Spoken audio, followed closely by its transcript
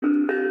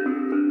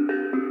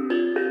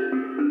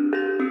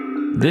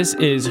This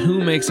is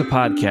Who Makes a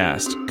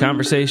Podcast?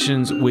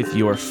 Conversations with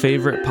your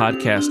favorite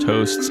podcast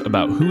hosts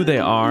about who they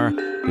are,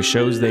 the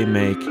shows they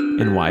make,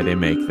 and why they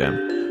make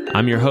them.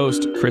 I'm your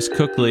host, Chris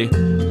Cookley,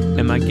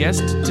 and my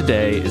guest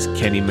today is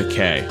Kenny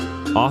MacKay,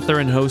 author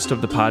and host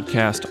of the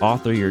podcast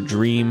Author Your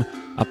Dream,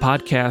 a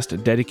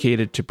podcast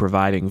dedicated to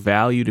providing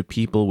value to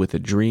people with a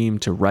dream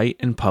to write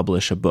and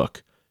publish a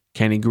book.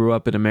 Kenny grew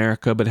up in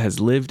America but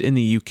has lived in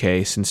the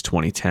UK since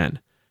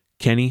 2010.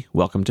 Kenny,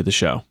 welcome to the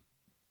show.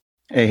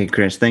 Hey,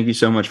 Chris, thank you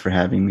so much for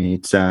having me.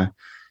 It's a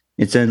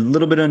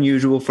little bit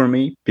unusual for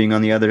me being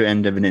on the other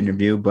end of an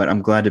interview, but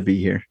I'm glad to be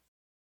here.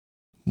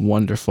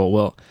 Wonderful.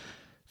 Well,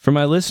 for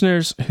my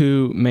listeners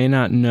who may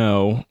not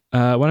know,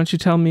 why don't you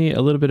tell me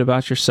a little bit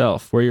about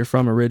yourself, where you're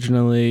from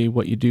originally,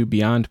 what you do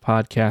beyond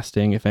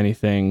podcasting, if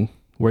anything,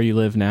 where you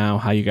live now,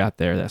 how you got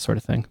there, that sort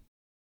of thing.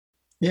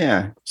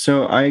 Yeah,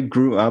 so I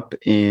grew up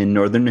in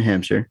northern New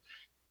Hampshire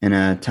in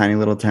a tiny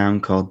little town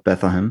called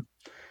Bethlehem.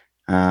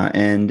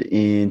 And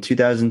in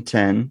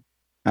 2010,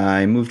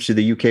 I moved to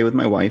the UK with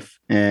my wife,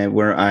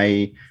 where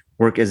I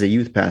work as a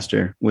youth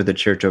pastor with a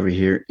church over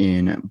here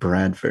in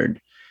Bradford.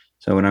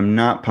 So when I'm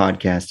not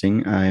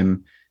podcasting,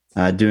 I'm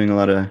doing a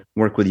lot of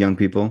work with young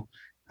people,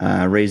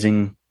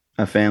 raising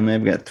a family.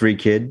 I've got 3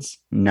 kids,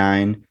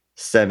 9,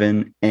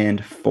 7,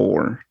 and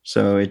 4.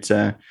 So it's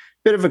a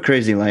bit of a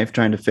crazy life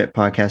trying to fit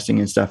podcasting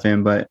and stuff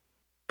in, but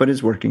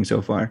it's working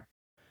so far.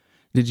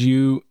 Did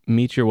you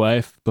meet your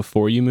wife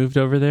before you moved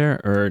over there,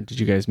 or did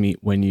you guys meet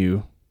when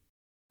you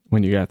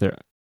got there?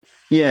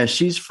 Yeah,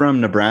 she's from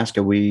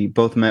Nebraska. We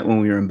both met when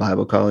we were in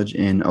Bible college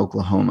in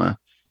Oklahoma.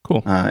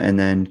 Cool. And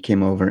then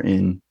came over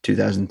in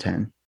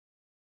 2010.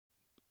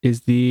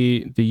 Is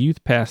the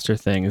youth pastor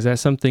thing, is that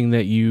something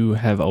that you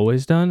have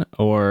always done,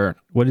 or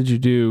what did you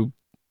do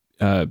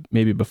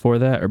maybe before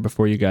that or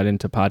before you got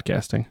into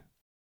podcasting?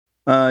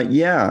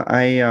 Yeah,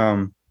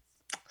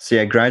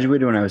 I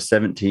graduated when I was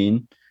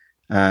 17.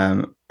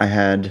 I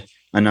had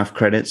enough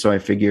credit, so I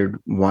figured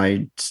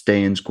why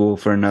stay in school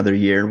for another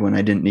year when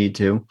I didn't need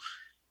to.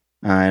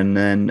 And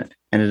then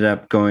ended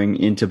up going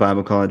into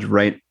Bible college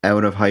right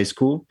out of high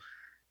school.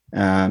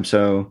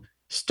 So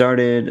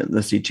started,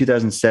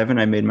 2007,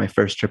 I made my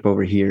first trip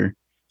over here.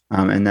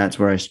 And that's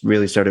where I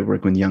really started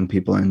working with young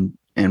people and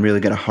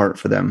really got a heart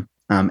for them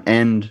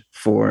and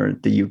for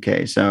the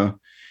UK. So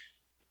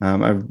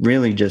I've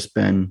really just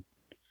been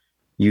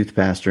youth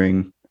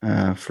pastoring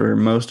for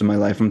most of my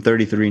life. I'm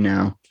 33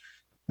 now.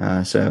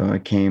 So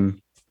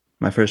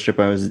my first trip,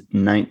 I was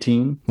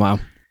 19. Wow.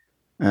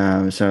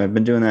 So I've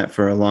been doing that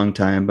for a long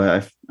time,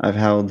 but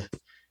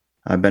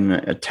I've been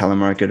a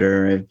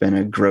telemarketer. I've been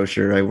a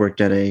grocer. I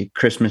worked at a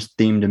Christmas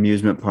themed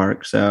amusement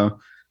park. So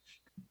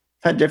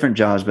I've had different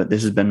jobs, but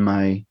this has been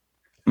my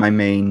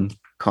main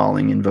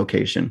calling and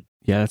vocation.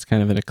 Yeah. That's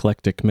kind of an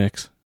eclectic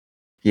mix.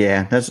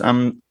 Yeah,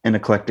 I'm an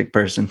eclectic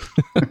person.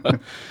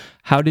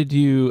 How did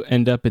you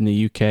end up in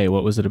the UK?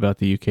 What was it about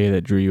the UK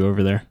that drew you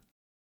over there?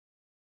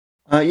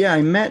 Yeah,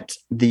 I met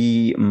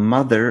the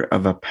mother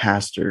of a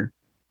pastor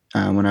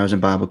when I was in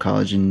Bible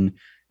college, and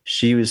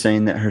she was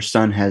saying that her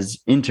son has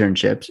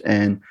internships,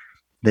 and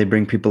they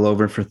bring people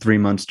over for 3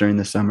 months during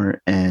the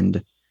summer,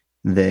 and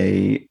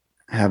they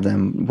have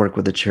them work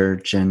with the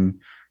church. And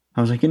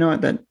I was like, you know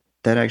what, that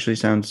actually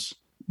sounds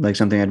like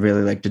something I'd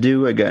really like to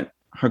do. I got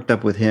hooked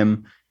up with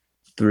him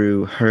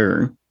through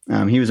her.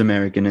 He was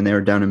American, and they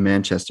were down in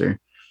Manchester.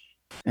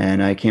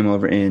 And I came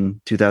over in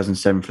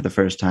 2007 for the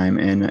first time.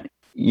 And,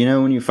 you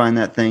know, when you find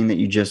that thing that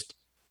you just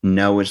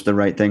know it's the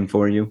right thing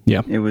for you,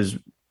 yeah, it was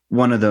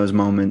one of those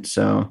moments.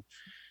 So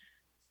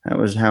that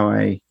was how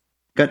I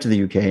got to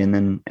the UK, and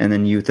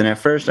then youth. And at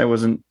first I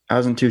wasn't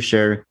too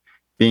sure,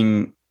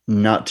 being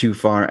not too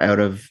far out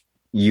of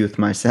youth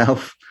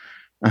myself.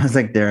 I was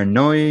like, they're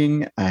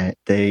annoying.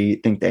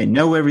 They think they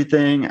know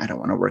everything. I don't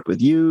want to work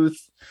with youth.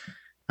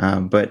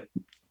 But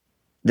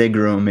they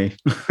grew on me.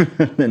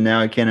 And now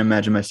I can't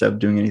imagine myself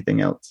doing anything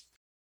else.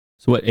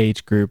 So what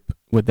age group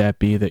would that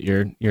be that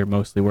you're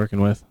mostly working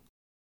with?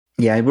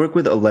 Yeah, I work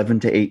with 11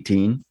 to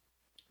 18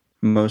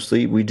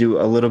 mostly. We do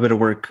a little bit of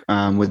work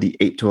with the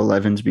 8 to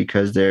 11s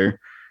because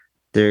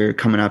they're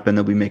coming up and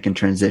they'll be making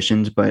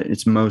transitions, but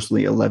it's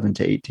mostly 11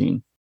 to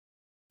 18.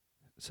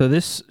 So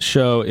this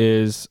show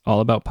is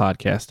all about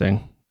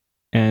podcasting.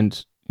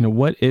 And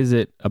what is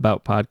it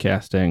about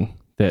podcasting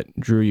that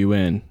drew you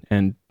in?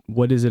 And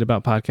what is it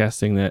about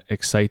podcasting that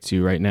excites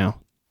you right now?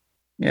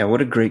 Yeah,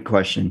 what a great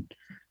question.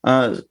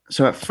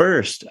 So at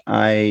first,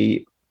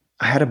 I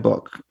had a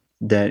book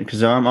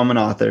because I'm an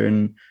author,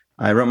 and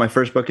I wrote my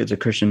first book. It's a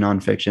Christian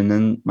nonfiction.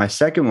 Then my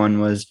second one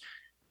was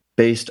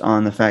based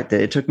on the fact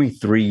that it took me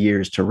 3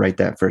 years to write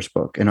that first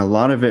book. And a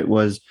lot of it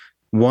was,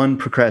 1,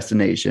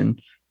 procrastination,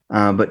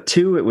 but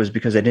 2, it was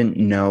because I didn't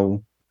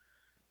know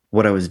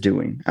what I was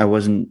doing.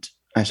 So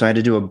I had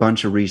to do a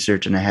bunch of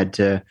research, and I had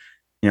to,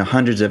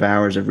 hundreds of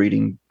hours of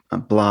reading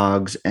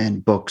blogs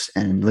and books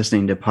and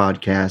listening to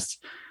podcasts.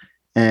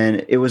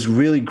 And it was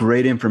really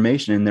great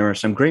information. And there are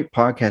some great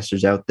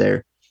podcasters out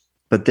there,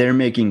 but they're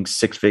making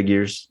 6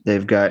 figures.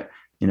 They've got,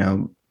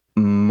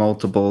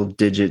 multiple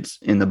digits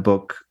in the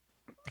book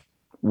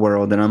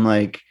world, and I'm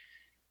like,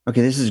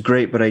 okay, this is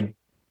great, but I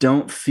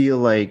don't feel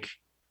like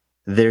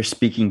they're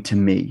speaking to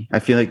me. I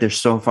feel like they're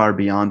so far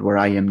beyond where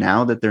I am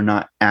now that they're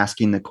not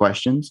asking the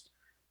questions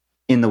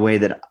in the way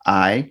that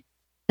I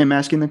am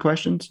asking the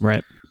questions.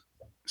 Right.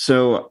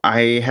 So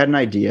I had an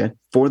idea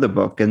for the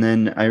book, and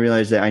then I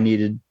realized that I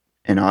needed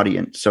an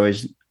audience. So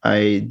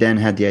I then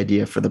had the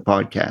idea for the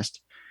podcast.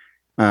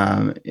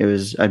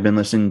 I'd been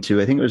listening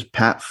to, I think it was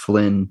Pat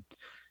Flynn.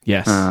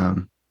 Yes.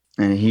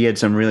 And he had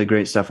some really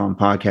great stuff on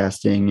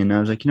podcasting. And I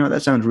was like,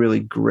 that sounds really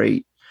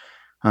great.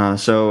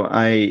 So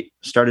I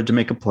started to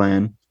make a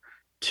plan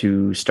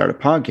to start a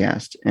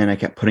podcast, and I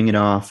kept putting it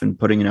off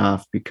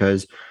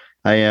because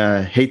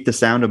I hate the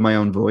sound of my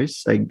own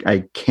voice.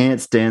 I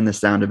can't stand the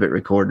sound of it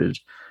recorded,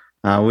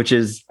 which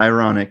is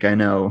ironic. I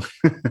know,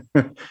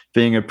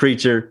 being a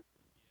preacher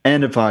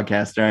and a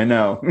podcaster, I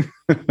know.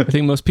 I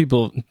think most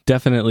people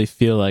definitely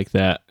feel like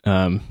that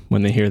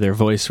when they hear their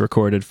voice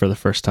recorded for the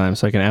first time.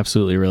 So I can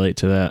absolutely relate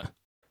to that.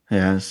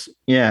 Yes.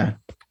 Yeah.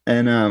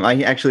 And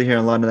I actually hear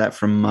a lot of that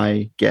from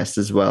my guests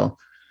as well.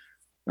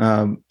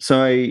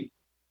 So I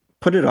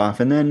put it off.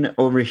 And then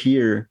over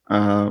here,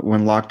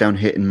 when lockdown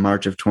hit in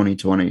March of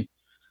 2020,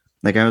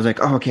 like I was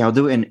like, oh, okay, I'll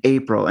do it in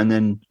April. And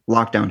then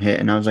lockdown hit.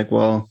 And I was like,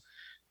 well,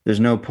 there's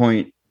no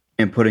point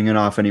in putting it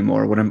off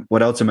anymore.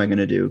 What else am I going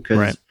to do?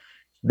 Because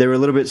they were a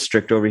little bit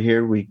strict over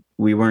here.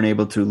 We weren't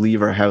able to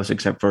leave our house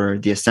except for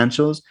the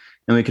essentials.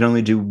 And we could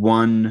only do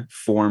one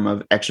form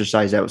of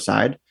exercise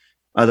outside.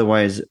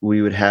 Otherwise,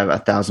 we would have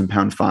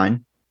 £1,000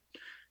 fine.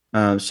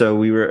 So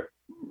we were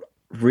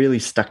really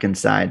stuck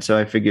inside. So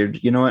I figured,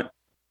 you know what?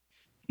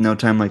 No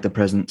time like the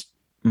present.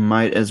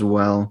 Might as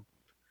well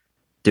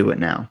do it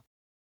now.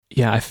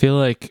 Yeah, I feel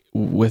like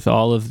with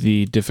all of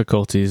the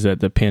difficulties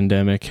that the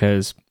pandemic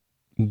has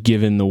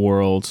given the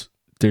world,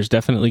 there's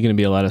definitely going to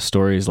be a lot of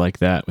stories like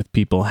that with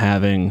people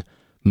having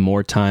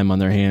more time on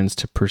their hands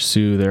to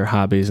pursue their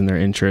hobbies and their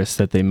interests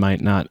that they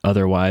might not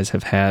otherwise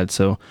have had.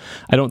 So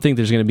I don't think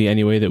there's going to be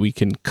any way that we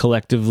can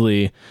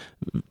collectively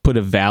put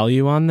a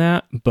value on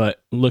that.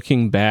 But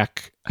looking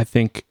back, I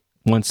think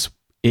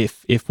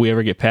if we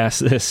ever get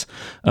past this,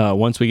 it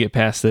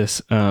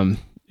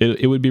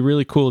would be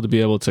really cool to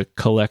be able to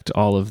collect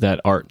all of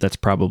that art that's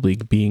probably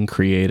being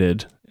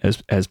created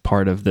as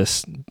part of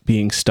this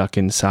being stuck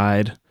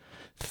inside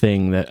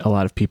thing that a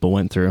lot of people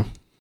went through.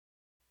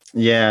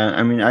 Yeah,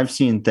 I mean, I've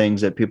seen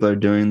things that people are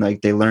doing,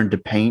 like they learned to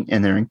paint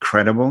and they're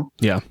incredible.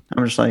 Yeah.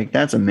 I'm just like,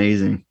 that's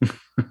amazing.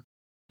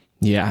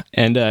 Yeah.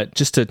 And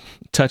just to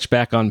touch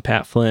back on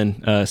Pat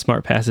Flynn,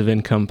 Smart Passive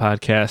Income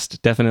podcast,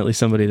 definitely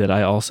somebody that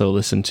I also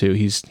listen to.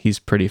 He's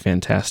pretty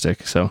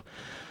fantastic. So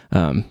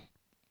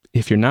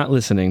if you're not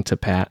listening to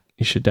Pat,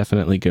 you should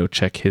definitely go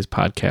check his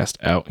podcast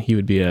out. He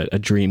would be a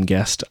dream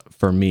guest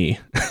for me.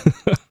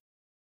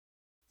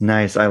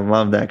 Nice. I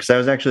love that. Because I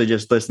was actually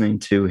just listening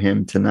to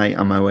him tonight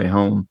on my way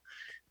home.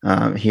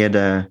 He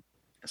had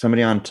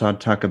somebody on to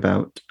talk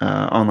about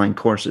online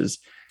courses.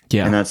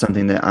 Yeah. And that's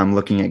something that I'm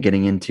looking at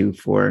getting into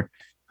for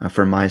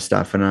my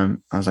stuff.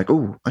 And I was like,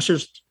 oh, let's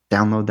just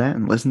download that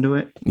and listen to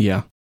it.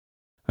 Yeah.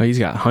 Oh, he's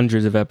got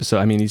hundreds of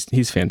episodes. I mean,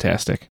 he's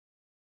fantastic.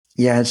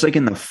 Yeah. It's like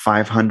in the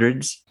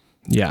 500s.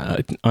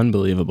 Yeah.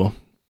 Unbelievable.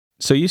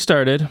 So you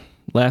started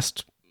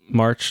last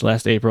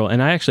April,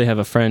 and I actually have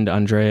a friend,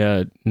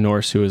 Andrea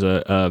Norse, who is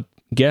a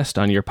guest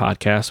on your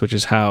podcast, which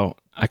is how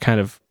I kind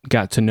of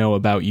got to know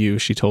about you.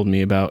 She told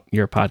me about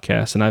your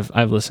podcast, and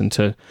I've listened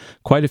to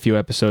quite a few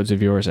episodes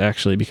of yours,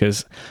 actually,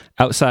 because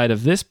outside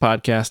of this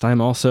podcast,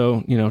 I'm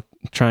also,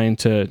 trying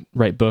to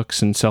write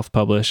books and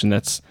self-publish, and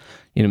that's,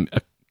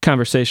 a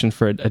conversation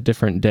for a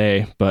different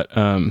day. But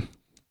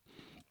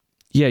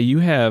yeah, you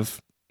have,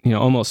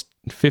 almost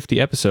 50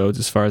 episodes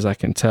as far as I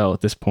can tell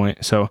at this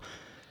point. So,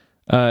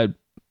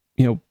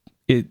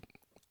 it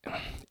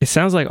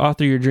sounds like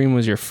Author Your Dream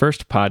was your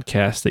first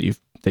podcast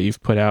that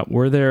you've put out.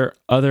 Were there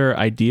other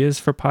ideas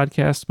for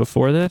podcasts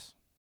before this?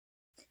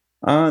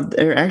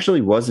 There actually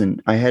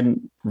wasn't. I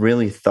hadn't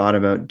really thought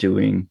about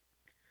doing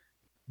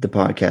the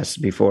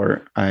podcast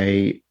before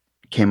I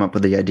came up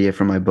with the idea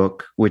for my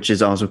book, which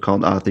is also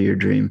called Author Your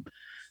Dream.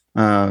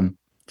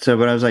 But I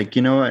was like,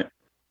 you know what?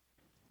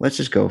 Let's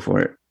just go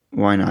for it.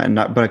 Why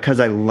not? But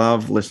because I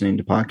love listening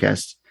to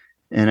podcasts.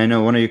 And I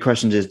know one of your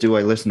questions is, do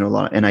I listen to a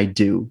lot? And I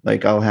do.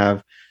 Like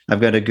I've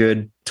got a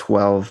good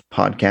 12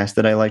 podcasts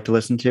that I like to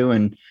listen to.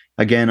 And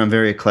again, I'm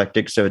very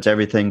eclectic. So it's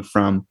everything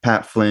from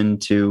Pat Flynn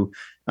to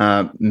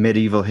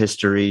medieval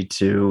history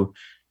to,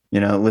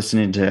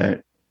 listening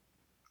to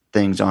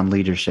things on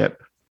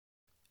leadership.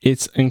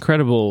 It's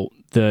incredible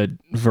the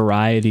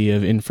variety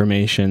of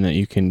information that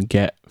you can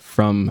get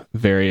from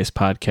various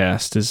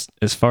podcasts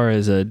as far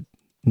as a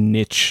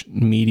niche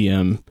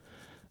medium.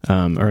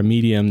 Or a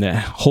medium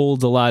that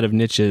holds a lot of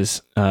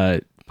niches.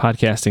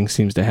 Podcasting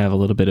seems to have a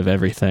little bit of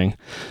everything.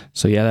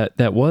 So yeah,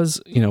 that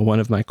was, one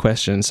of my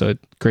questions. So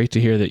it's great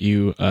to hear that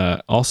you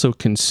also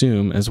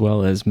consume as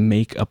well as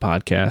make a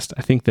podcast.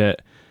 I think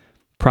that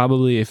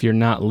probably if you're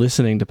not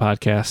listening to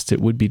podcasts,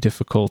 it would be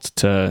difficult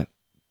to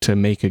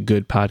make a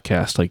good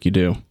podcast like you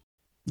do.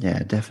 Yeah,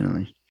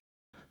 definitely.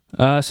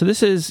 So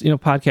this is,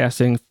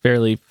 podcasting,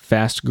 fairly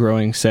fast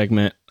growing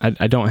segment.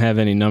 I don't have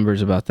any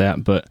numbers about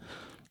that, but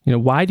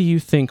why do you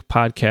think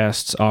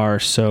podcasts are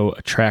so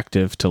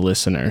attractive to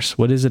listeners?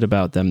 What is it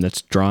about them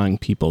that's drawing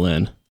people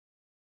in?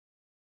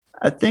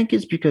 I think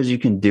it's because you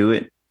can do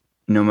it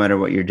no matter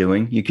what you're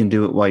doing. You can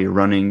do it while you're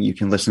running. You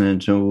can listen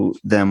to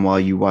them while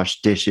you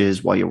wash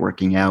dishes, while you're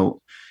working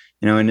out,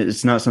 and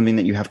it's not something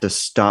that you have to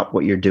stop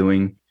what you're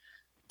doing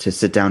to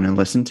sit down and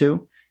listen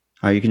to.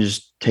 You can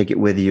just take it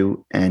with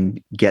you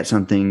and get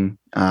something,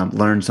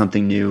 learn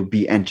something new,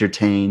 be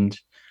entertained,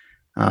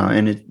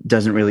 and it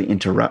doesn't really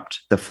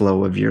interrupt the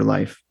flow of your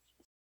life.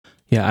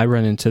 Yeah, I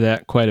run into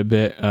that quite a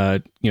bit.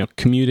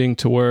 Commuting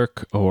to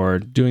work or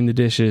doing the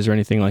dishes or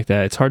anything like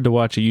that. It's hard to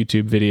watch a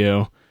YouTube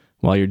video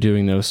while you're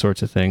doing those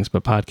sorts of things,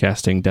 but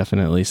podcasting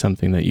definitely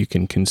something that you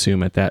can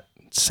consume at that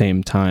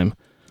same time.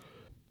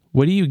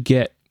 What do you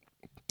get,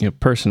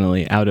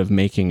 personally out of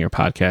making your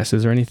podcast?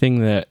 Is there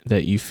anything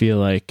that you feel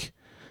like,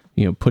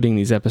 putting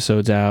these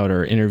episodes out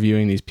or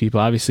interviewing these people?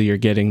 Obviously, you're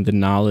getting the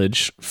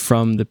knowledge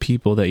from the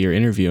people that you're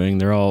interviewing.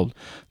 They're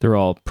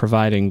all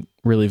providing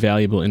really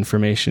valuable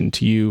information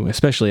to you,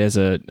 especially as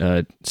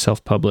a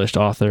self-published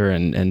author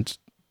and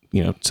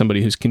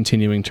somebody who's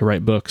continuing to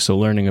write books. So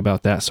learning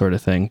about that sort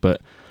of thing.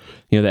 But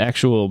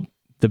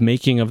the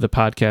making of the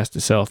podcast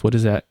itself, what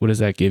does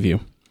that give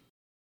you?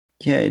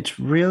 Yeah,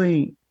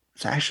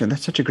 actually,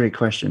 that's such a great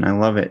question. I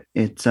love it.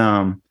 It's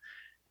I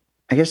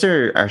guess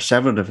there are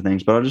several different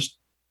things, but I'll just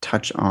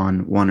touch on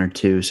one or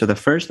two. So the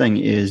first thing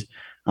is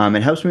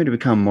it helps me to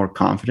become more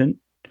confident.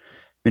 I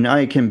mean,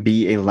 I can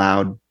be a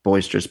loud,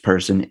 boisterous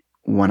person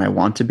when I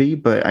want to be,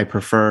 but I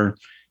prefer,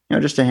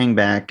 just to hang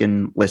back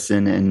and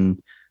listen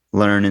and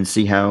learn and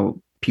see how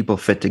people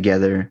fit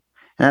together.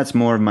 And that's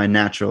more of my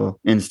natural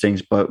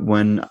instincts. But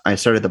when I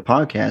started the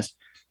podcast,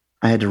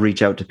 I had to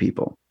reach out to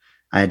people.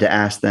 I had to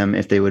ask them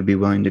if they would be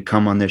willing to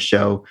come on this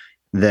show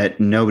that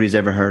nobody's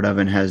ever heard of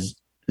and has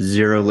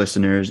 0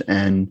 listeners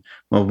and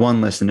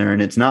one listener,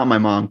 and it's not my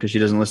mom because she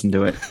doesn't listen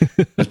to it.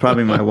 It's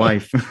probably my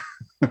wife.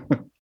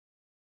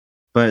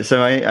 But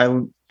so I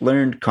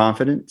learned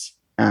confidence,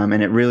 and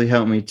it really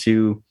helped me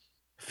to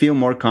feel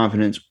more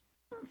confident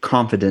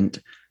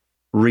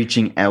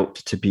reaching out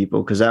to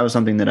people, because that was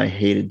something that I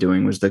hated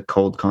doing, was the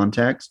cold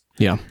contacts.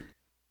 Yeah.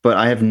 But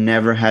I have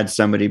never had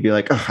somebody be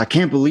like, "Oh, I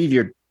can't believe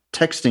you're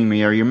texting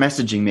me or you're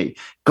messaging me.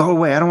 Go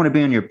away. I don't want to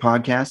be on your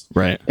podcast."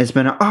 Right. It's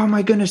been, "Oh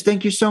my goodness,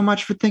 thank you so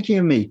much for thinking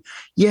of me.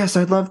 Yes,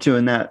 I'd love to."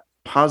 And that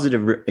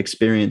positive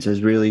experience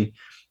has really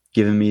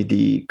given me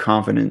the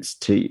confidence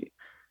to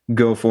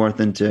go forth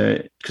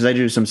because I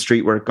do some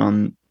street work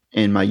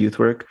in my youth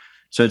work.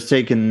 So it's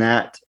taken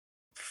that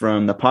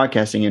from the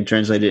podcasting and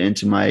translated it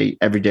into my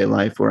everyday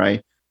life, where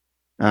I'm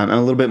a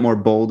little bit more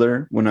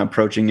bolder when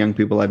approaching young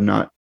people I've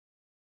not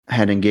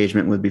had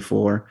engagement with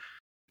before.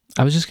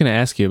 I was just going to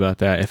ask you about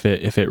that, if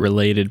it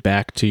related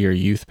back to your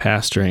youth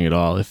pastoring at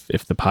all, if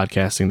the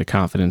podcasting, the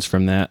confidence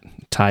from that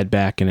tied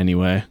back in any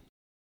way.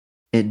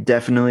 It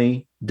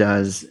definitely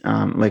does,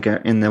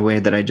 in the way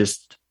that I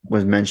just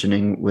was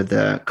mentioning with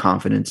the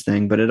confidence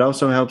thing, but it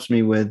also helps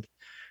me with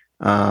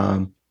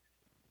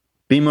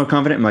being more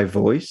confident in my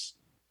voice.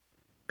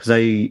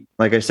 Because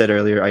like I said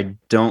earlier, I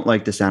don't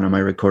like the sound of my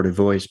recorded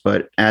voice,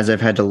 but as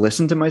I've had to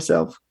listen to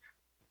myself,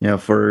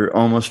 for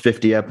almost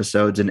 50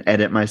 episodes and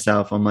edit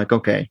myself, I'm like,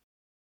 okay,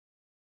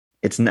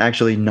 it's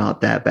actually not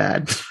that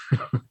bad.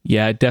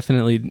 Yeah, it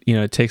definitely,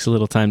 it takes a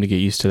little time to get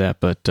used to that,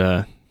 but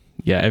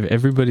yeah,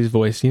 everybody's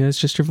voice, it's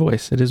just your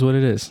voice. It is what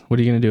it is. What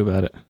are you going to do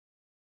about it?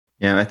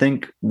 Yeah, I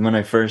think when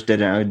I first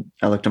did it,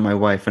 I looked at my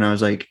wife and I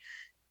was like,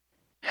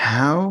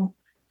 how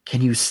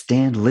can you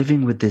stand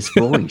living with this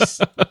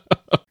voice?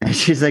 And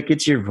she's like,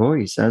 "It's your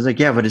voice." I was like,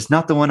 "Yeah, but it's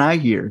not the one I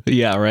hear."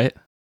 Yeah, right.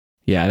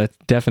 Yeah, that's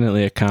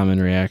definitely a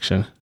common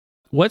reaction.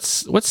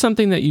 What's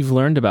something that you've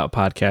learned about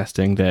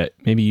podcasting that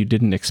maybe you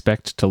didn't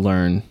expect to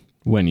learn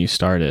when you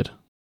started?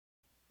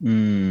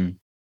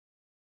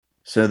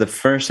 So the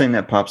first thing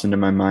that pops into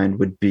my mind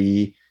would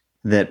be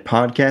that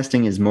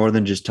podcasting is more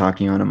than just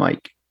talking on a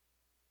mic.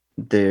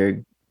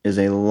 There is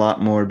a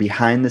lot more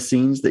behind the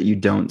scenes that you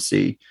don't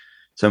see.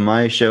 So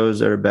my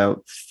shows are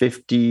about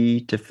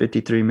 50 to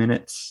 53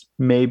 minutes,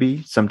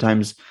 maybe,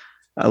 sometimes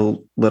a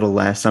little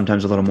less,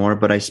 sometimes a little more,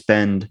 but I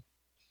spend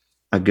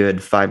a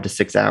good 5 to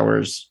 6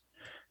 hours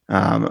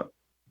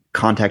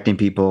contacting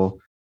people,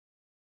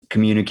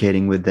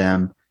 communicating with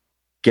them,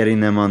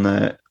 getting them on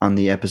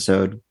the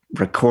episode,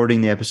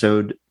 recording the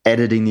episode,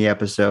 editing the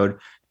episode,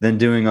 then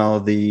doing all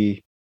of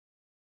the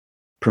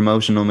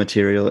promotional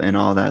material and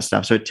all that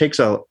stuff. So it takes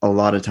a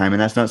lot of time,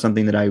 and that's not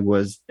something that I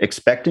was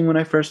expecting when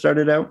I first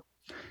started out.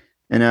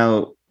 And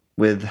now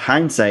with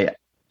hindsight,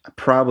 I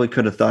probably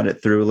could have thought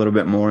it through a little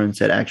bit more and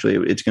said, actually,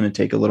 it's going to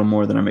take a little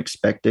more than I'm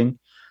expecting.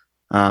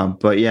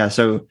 But yeah,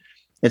 so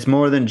it's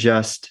more than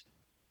just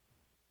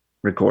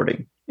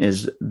recording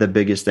is the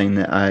biggest thing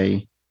that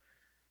I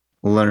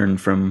learned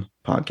from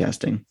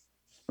podcasting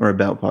or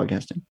about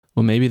podcasting.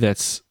 Well, maybe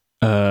that's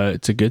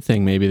it's a good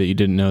thing maybe that you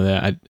didn't know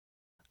that.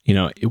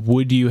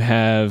 Would you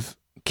have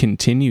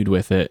continued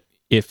with it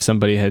if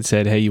somebody had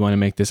said, hey, you want to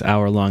make this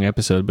hour-long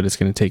episode, but it's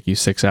going to take you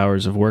 6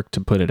 hours of work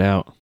to put it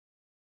out?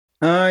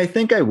 I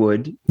think I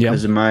would,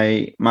 because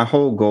my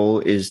whole goal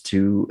is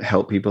to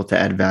help people, to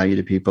add value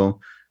to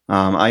people.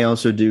 I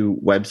also do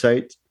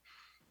websites,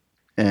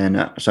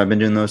 and so I've been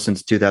doing those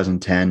since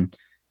 2010,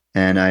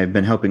 and I've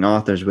been helping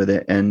authors with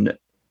it. And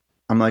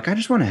I'm like, I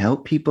just want to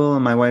help people,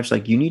 and my wife's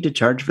like, you need to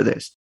charge for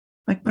this.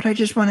 I'm like, but I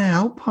just want to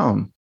help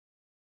them.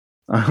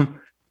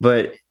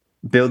 But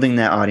building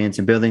that audience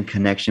and building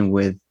connection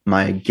with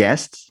my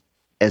guests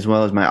as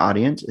well as my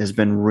audience has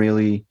been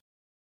really,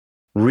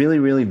 really,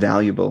 really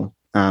valuable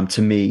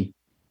to me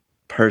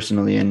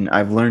personally. And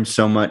I've learned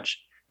so much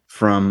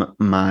from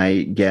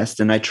my guests,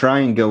 and I try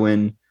and go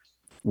in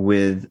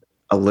with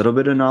a little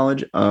bit of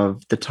knowledge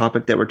of the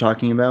topic that we're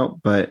talking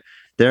about. But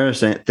there are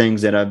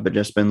things that I've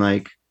just been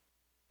like,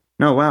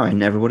 no, wow, I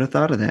never would have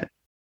thought of that.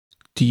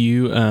 Do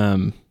you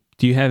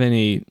have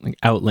any like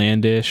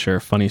outlandish or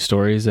funny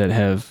stories that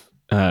have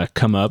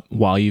come up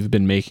while you've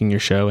been making your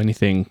show?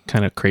 Anything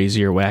kind of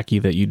crazy or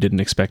wacky that you didn't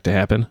expect to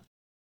happen?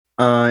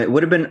 It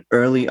would have been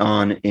early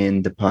on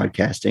in the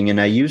podcasting, and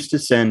I used to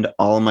send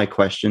all of my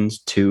questions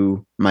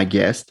to my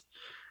guest.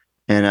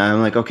 And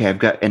I'm like, okay, I've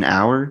got an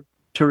hour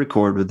to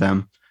record with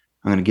them.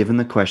 I'm going to give them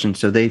the questions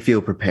so they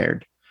feel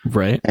prepared.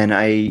 Right. And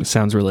It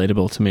sounds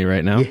relatable to me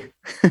right now.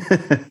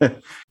 Yeah.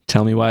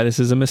 Tell me why this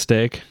is a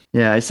mistake.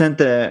 Yeah, I sent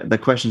the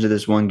questions to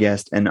this one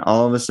guest, and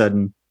all of a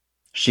sudden,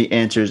 she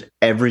answers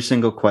every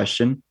single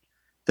question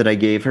that I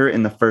gave her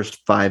in the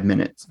first 5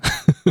 minutes.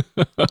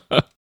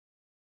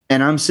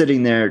 And I'm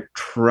sitting there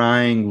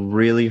trying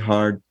really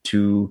hard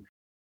to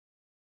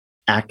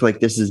act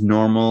like this is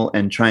normal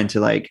and trying to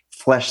like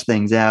flesh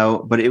things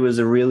out. But it was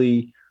a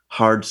really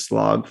hard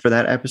slog for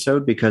that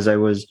episode, because I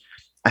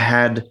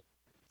had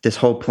this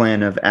whole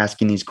plan of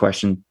asking these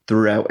questions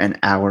throughout an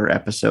hour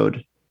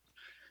episode.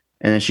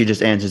 And then she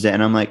just answers it.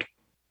 And I'm like,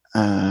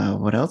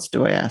 what else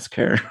do I ask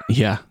her?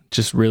 Yeah,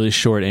 just really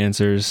short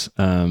answers.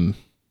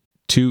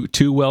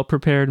 Too well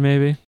prepared,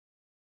 maybe?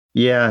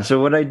 Yeah. So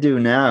what I do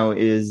now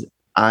is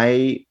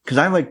because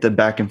I like the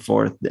back and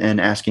forth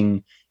and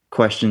asking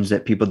questions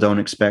that people don't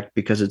expect,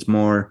 because it's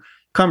more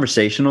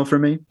conversational for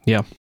me.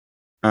 Yeah.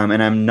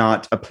 And I'm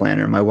not a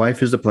planner. My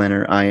wife is the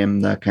planner. I am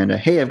the kind of,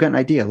 hey, I've got an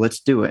idea, let's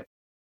do it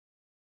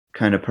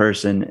kind of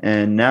person.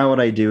 And now what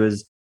I do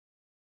is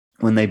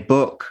when they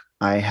book,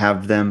 I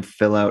have them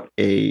fill out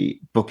a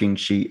booking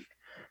sheet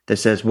that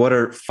says, what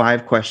are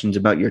 5 questions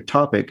about your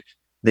topic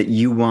that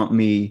you want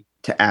me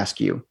to ask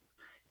you?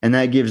 And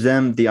that gives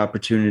them the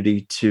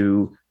opportunity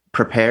to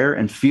prepare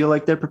and feel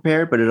like they're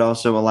prepared, but it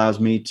also allows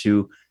me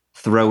to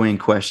throw in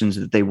questions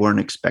that they weren't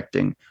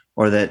expecting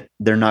or that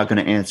they're not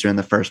going to answer in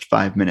the first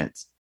 5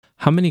 minutes.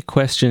 How many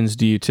questions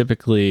do you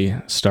typically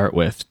start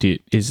with?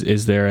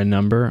 Is there a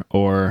number,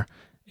 or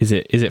is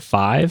it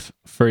 5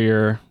 for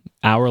your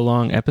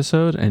hour-long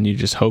episode and you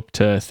just hope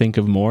to think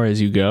of more as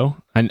you go?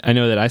 I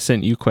know that I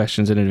sent you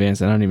questions in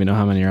advance. I don't even know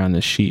how many are on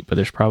this sheet, but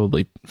there's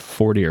probably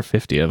 40 or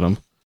 50 of them.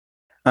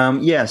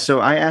 Yeah, so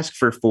I ask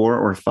for 4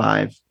 or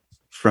 5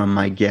 from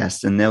my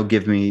guests, and they'll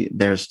give me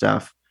their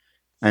stuff,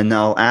 and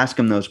I'll ask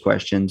them those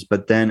questions.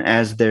 But then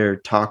as they're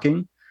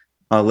talking,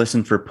 I'll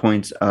listen for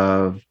points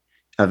of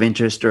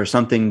interest or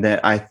something that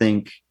I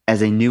think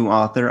as a new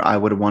author, I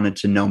would have wanted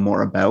to know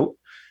more about.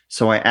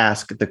 So I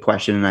ask the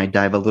question and I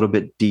dive a little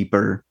bit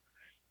deeper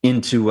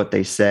into what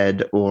they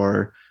said.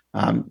 Or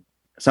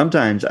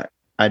sometimes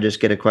I just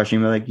get a question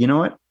and be like, you know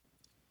what?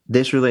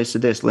 This relates to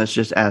this. Let's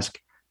just ask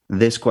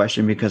this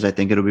question because I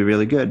think it'll be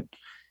really good.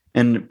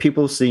 And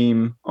people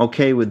seem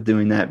okay with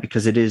doing that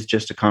because it is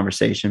just a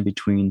conversation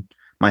between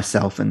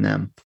myself and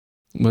them.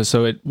 Well,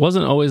 so it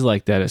wasn't always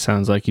like that. It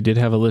sounds like you did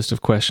have a list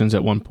of questions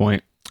at one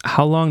point.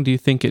 How long do you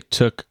think it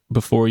took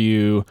before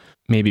you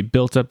maybe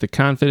built up the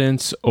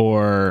confidence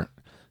or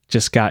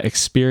just got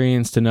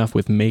experienced enough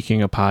with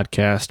making a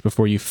podcast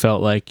before you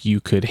felt like you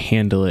could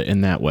handle it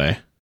in that way?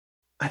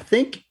 I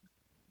think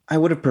I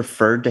would have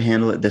preferred to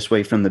handle it this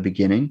way from the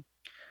beginning,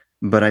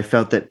 but I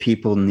felt that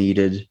people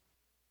needed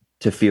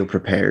to feel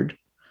prepared.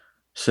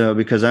 So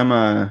because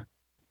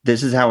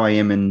this is how I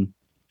am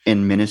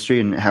in ministry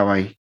and how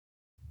I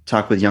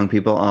talk with young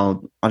people.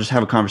 I'll just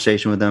have a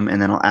conversation with them,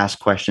 and then I'll ask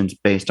questions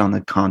based on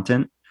the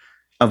content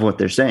of what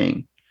they're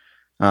saying.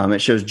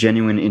 It shows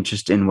genuine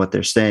interest in what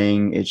they're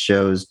saying. It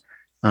shows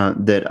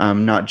that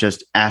I'm not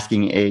just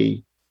asking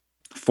a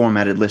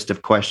formatted list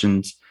of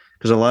questions,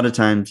 because a lot of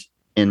times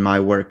in my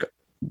work,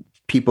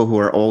 people who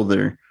are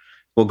older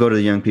will go to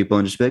the young people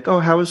and just be like, oh,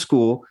 how was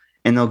school?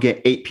 And they'll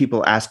get 8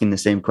 people asking the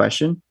same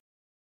question.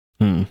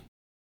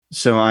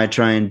 So I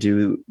try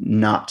and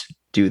not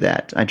do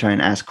that. I try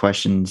and ask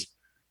questions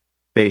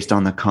based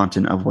on the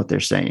content of what they're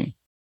saying.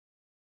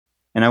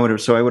 And I would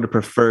have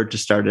preferred to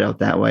start it out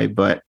that way,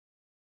 but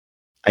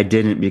I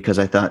didn't because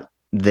I thought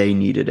they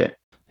needed it.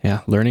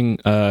 Yeah, learning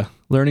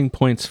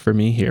points for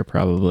me here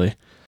probably.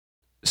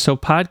 So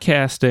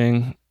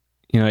podcasting,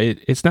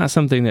 it's not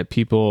something that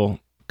people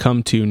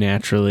come to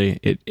naturally.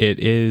 It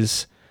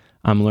is,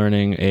 I'm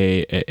learning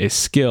a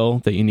skill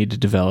that you need to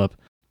develop.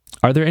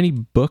 Are there any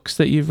books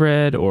that you've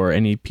read or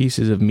any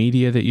pieces of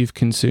media that you've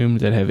consumed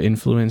that have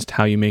influenced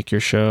how you make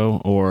your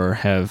show or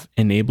have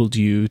enabled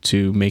you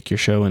to make your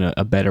show in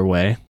a better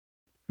way?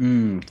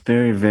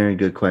 Very, very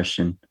good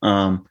question.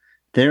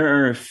 There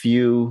are a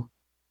few,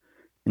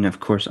 and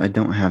of course, I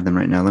don't have them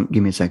right now.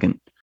 Give me a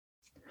second.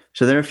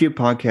 So there are a few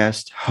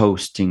podcast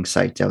hosting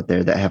sites out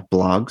there that have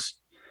blogs.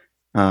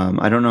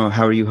 I don't know.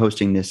 How are you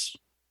hosting this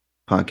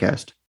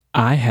podcast?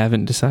 I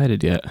haven't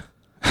decided yet.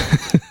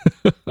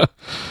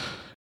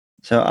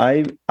 So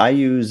I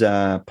use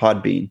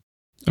Podbean.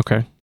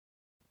 Okay.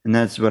 And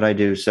that's what I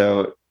do.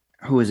 So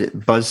who is it?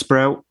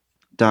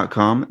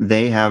 Buzzsprout.com.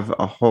 They have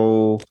a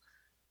whole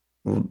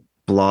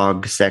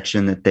blog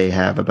section that they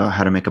have about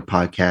how to make a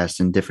podcast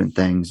and different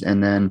things.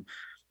 And then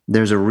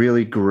there's a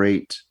really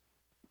great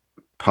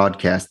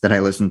podcast that I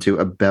listen to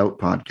about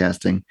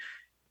podcasting.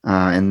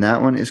 And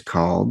that one is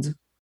called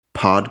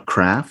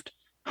Podcraft,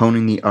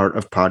 Honing the Art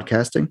of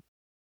Podcasting.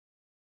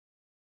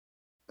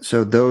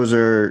 So those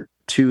are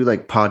two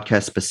like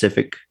podcast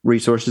specific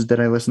resources that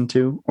I listen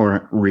to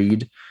or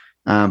read.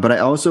 But I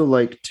also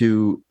like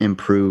to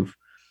improve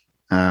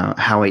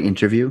how I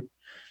interview.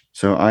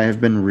 So I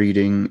have been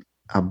reading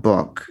a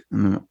book,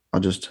 and I'll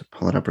just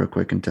pull it up real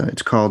quick and tell you.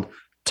 It's called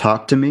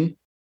Talk to Me: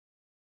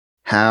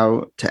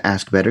 How to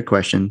Ask Better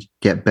Questions,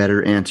 Get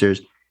Better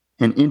Answers,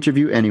 and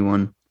Interview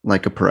Anyone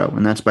Like a Pro.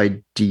 And that's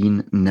by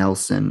Dean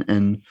Nelson.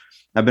 And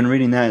I've been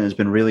reading that, and it's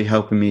been really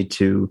helping me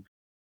to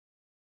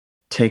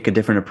take a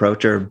different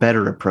approach or a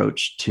better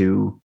approach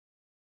to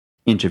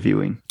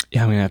interviewing.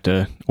 Yeah, I'm going to have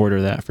to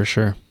order that for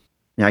sure.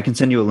 Yeah, I can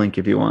send you a link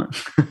if you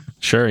want.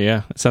 Sure,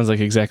 yeah. It sounds like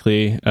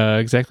exactly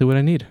what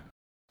I need.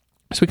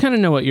 So we kind of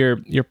know what your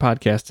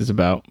podcast is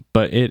about,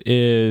 but it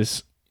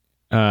is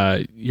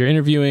you're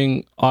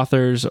interviewing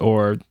authors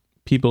or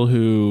people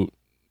who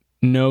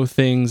know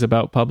things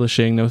about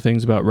publishing, know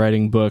things about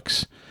writing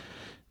books.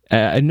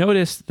 I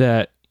noticed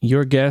that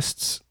your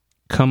guests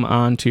come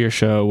on to your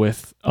show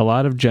with a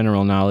lot of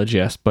general knowledge,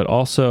 yes, but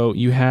also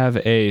you have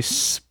a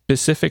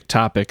specific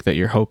topic that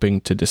you're hoping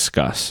to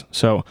discuss.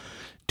 So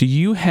do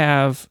you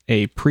have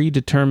a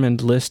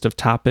predetermined list of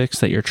topics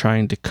that you're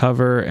trying to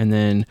cover and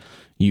then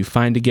you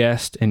find a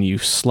guest and you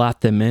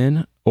slot them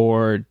in?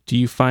 Or do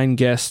you find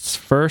guests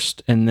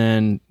first and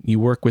then you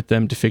work with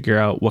them to figure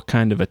out what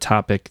kind of a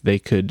topic they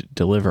could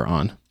deliver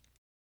on?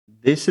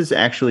 This has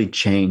actually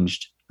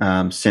changed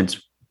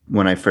since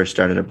when I first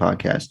started a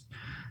podcast.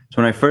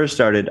 So when I first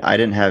started, I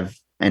didn't have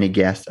any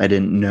guests. I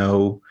didn't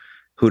know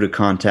who to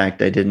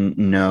contact. I didn't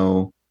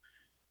know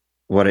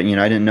I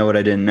didn't know what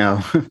I didn't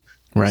know.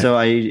 Right. So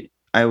I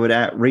would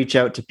reach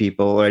out to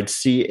people, or I'd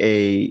see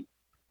a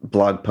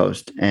blog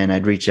post and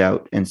I'd reach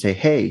out and say,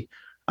 hey,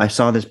 I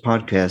saw this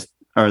podcast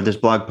or this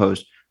blog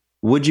post.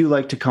 Would you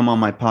like to come on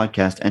my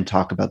podcast and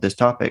talk about this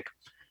topic?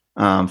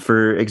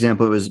 For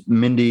example, it was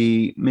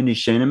Mindy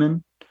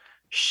Shaneman.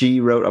 She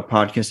wrote a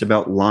podcast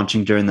about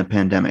launching during the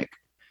pandemic,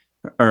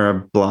 or a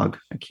blog.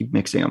 I keep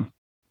mixing them.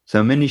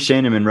 So Mindy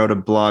Shaneman wrote a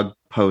blog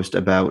post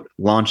about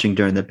launching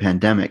during the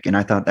pandemic, and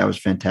I thought that was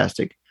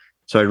fantastic.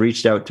 So I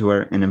reached out to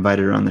her and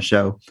invited her on the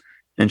show,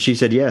 and she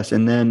said yes.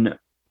 And then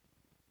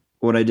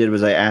what I did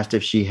was I asked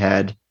if she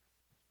had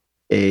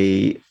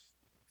a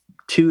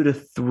 2 to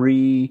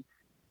 3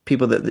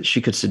 people that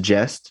she could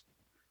suggest,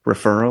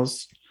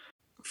 referrals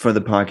for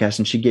the podcast,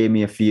 and she gave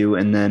me a few,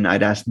 and then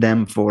I'd ask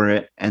them for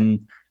it,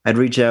 and I'd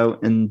reach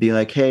out and be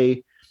like,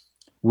 hey,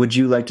 would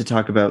you like to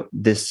talk about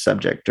this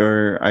subject?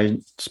 Or I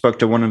spoke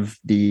to one of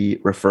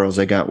the referrals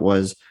I got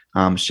was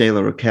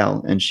Shayla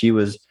Raquel, and she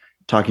was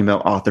talking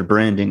about author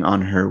branding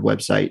on her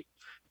website.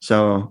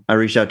 So I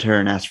reached out to her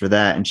and asked for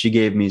that, and she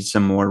gave me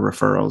some more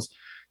referrals.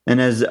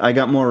 And as I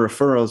got more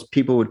referrals,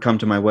 people would come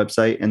to my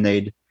website and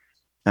they'd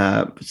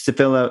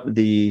fill out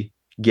the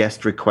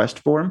guest request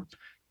form,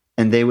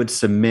 and they would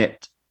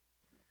submit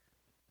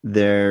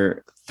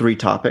their 3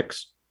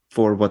 topics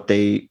for what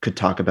they could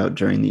talk about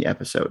during the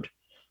episode.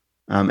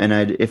 And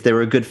if they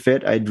were a good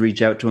fit, I'd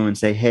reach out to them and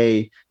say,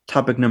 hey,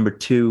 topic number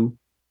 2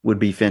 would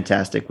be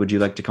fantastic. Would you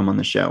like to come on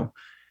the show?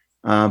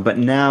 But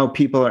now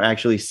people are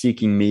actually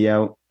seeking me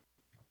out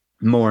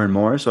more and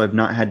more. So I've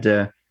not had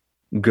to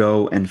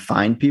go and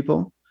find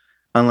people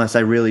unless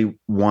I really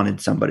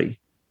wanted somebody.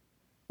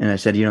 And I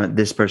said,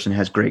 this person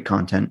has great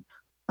content.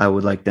 I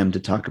would like them to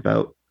talk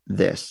about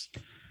this.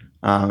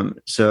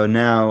 So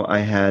now I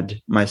had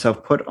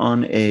myself put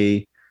on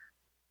a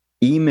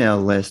email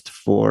list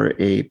for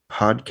a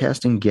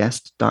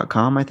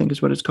podcastingguest.com, I think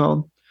is what it's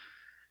called.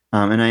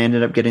 And I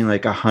ended up getting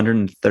like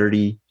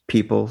 130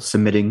 people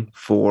submitting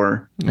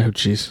for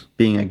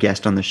being a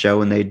guest on the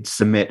show, and they'd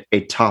submit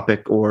a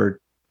topic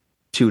or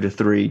 2 to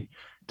 3,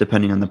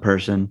 depending on the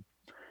person.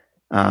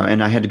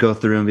 And I had to go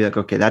through and be like,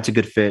 okay, that's a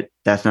good fit.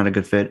 That's not a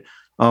good fit.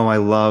 Oh, I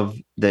love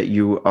that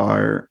you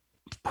are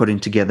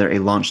putting together a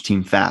launch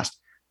team fast.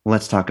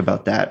 Let's talk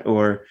about that.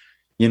 Or,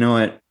 you know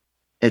what?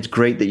 It's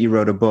great that you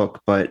wrote a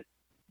book, but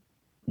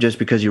just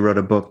because you wrote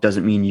a book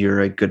doesn't mean you're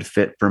a good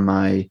fit for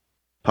my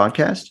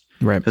podcast.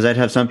 Right. Because I'd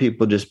have some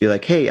people just be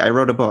like, hey, I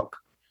wrote a book.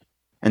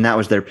 And that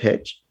was their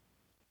pitch.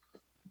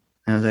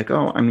 And I was like,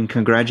 oh, I mean,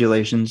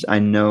 congratulations. I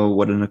know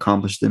what an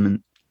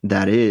accomplishment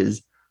that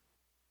is,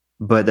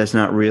 but that's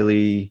not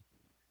really,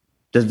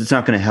 it's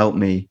not going to help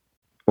me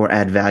or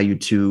add value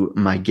to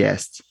my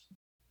guests.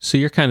 So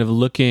you're kind of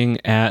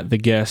looking at the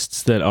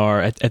guests that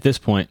are, at this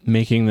point,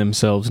 making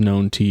themselves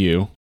known to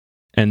you.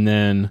 And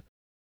then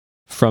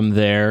from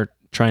there,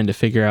 trying to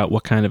figure out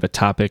what kind of a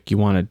topic you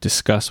want to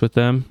discuss with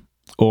them.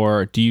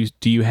 Or do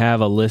you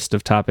have a list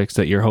of topics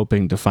that you're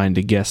hoping to find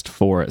a guest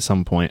for at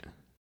some point?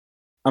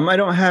 I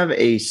don't have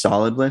a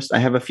solid list. I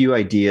have a few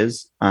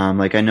ideas.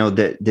 Like I know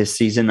that this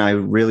season I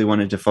really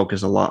wanted to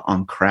focus a lot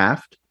on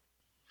craft.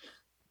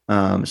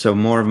 So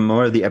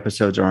more of the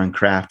episodes are on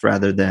craft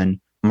rather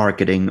than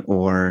marketing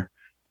or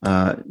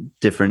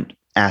different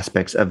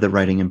aspects of the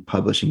writing and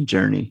publishing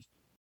journey.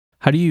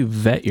 How do you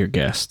vet your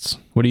guests?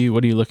 What are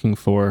you looking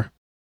for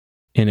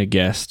in a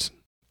guest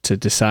to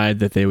decide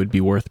that they would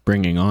be worth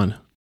bringing on?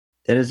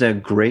 That is a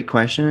great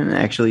question, and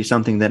actually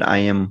something that I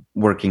am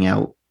working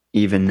out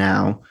even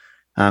now.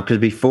 Because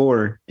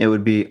before it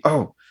would be,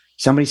 oh,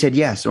 somebody said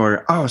yes,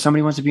 or oh,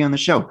 somebody wants to be on the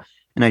show,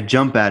 and I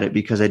jump at it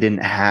because I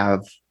didn't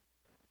have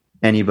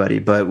anybody.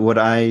 But what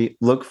I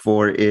look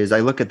for is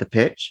I look at the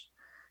pitch,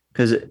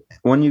 because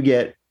when you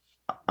get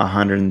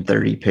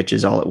 130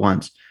 pitches all at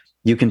once,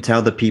 you can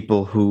tell the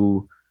people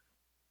who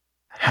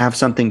have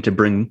something to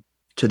bring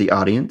to the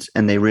audience,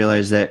 and they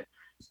realize that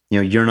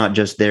you're not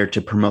just there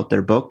to promote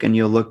their book. And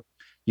you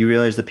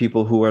realize the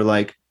people who are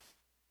like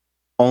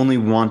only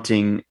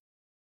wanting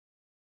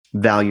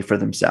value for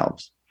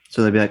themselves.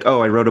 So they'll be like,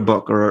 oh, I wrote a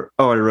book, or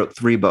oh, I wrote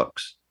 3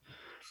 books.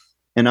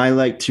 And I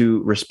like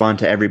to respond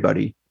to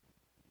everybody.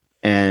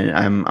 And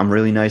I'm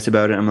really nice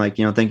about it. I'm like,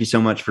 thank you so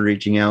much for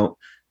reaching out.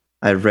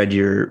 I've read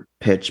your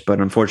pitch,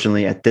 but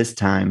unfortunately at this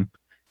time,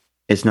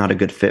 it's not a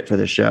good fit for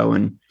the show.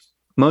 And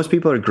most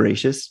people are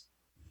gracious,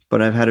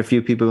 but I've had a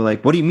few people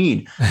like, what do you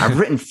mean? I've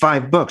written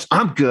 5 books.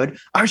 I'm good.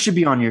 I should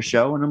be on your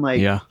show. And I'm like,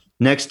 yeah.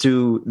 Next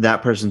to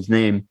that person's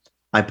name,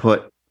 I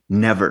put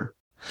never.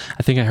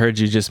 I think I heard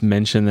you just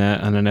mention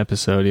that on an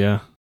episode. Yeah.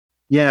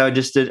 Yeah. I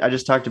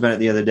just talked about it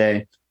the other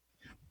day.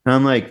 And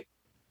I'm like,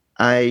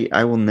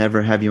 I will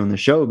never have you on the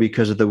show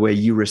because of the way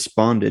you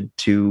responded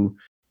to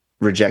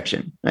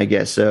rejection, I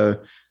guess. So,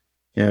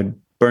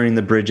 burning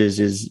the bridges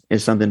is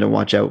something to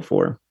watch out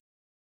for.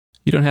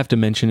 You don't have to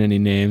mention any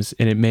names,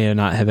 and it may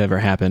not have ever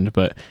happened,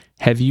 but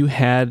have you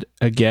had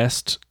a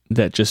guest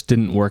that just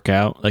didn't work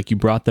out? Like you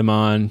brought them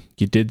on,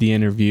 you did the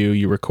interview,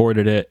 you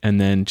recorded it,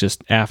 and then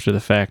just after the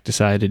fact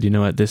decided, you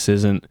know what, this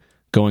isn't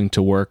going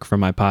to work for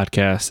my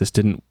podcast. This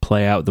didn't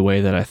play out the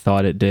way that I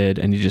thought it did,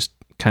 and you just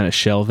kind of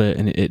shelve it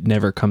and it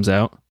never comes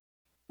out?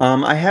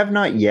 I have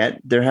not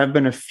yet. There have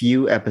been a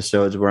few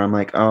episodes where I'm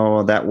like,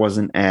 oh, that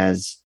wasn't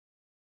as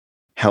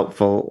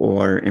helpful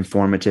or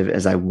informative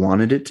as I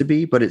wanted it to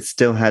be, but it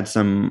still had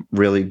some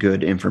really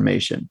good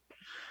information.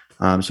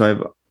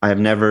 So I've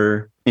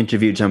never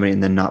interviewed somebody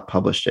and then not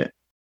published it.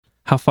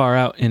 How far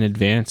out in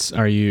advance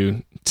are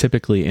you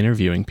typically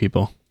interviewing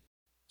people?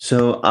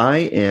 So I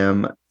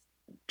am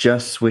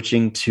just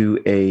switching to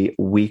a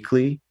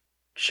weekly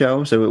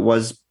show. So it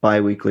was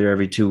bi-weekly or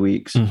every 2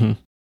 weeks. Mm-hmm.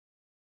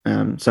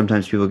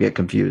 Sometimes people get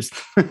confused.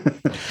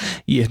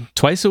 Yeah,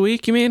 twice a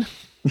week, you mean?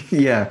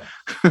 Yeah.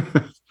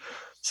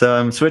 So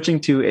I'm switching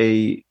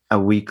to a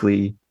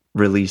weekly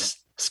release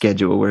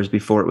schedule, whereas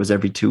before it was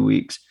every 2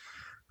 weeks.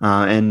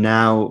 And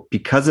now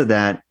because of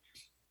that,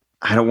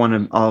 I don't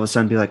want to all of a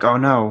sudden be like, oh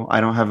no,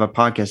 I don't have a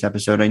podcast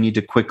episode. I need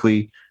to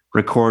quickly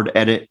record,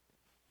 edit,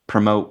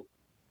 promote,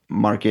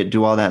 market,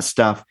 do all that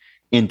stuff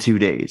in 2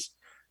 days.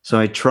 So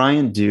I try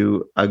and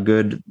do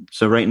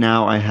so right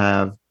now I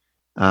have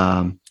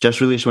just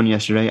released one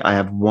yesterday. I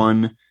have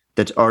one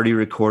that's already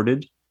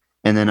recorded,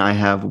 and then I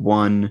have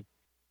one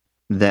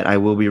that I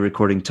will be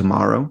recording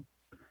tomorrow.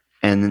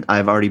 And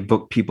I've already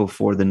booked people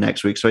for the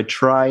next week. So I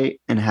try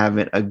and have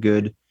it a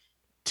good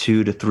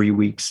 2 to 3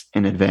 weeks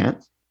in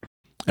advance.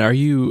 Are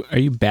you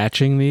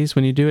batching these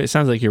when you do it? It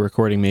sounds like you're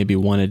recording maybe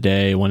one a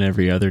day, one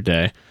every other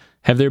day.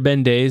 Have there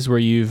been days where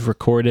you've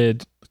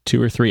recorded 2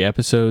 or 3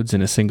 episodes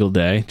in a single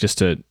day just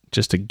to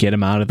get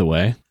them out of the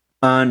way?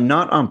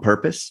 Not on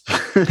purpose.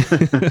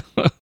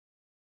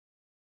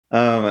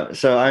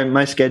 So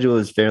my schedule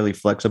is fairly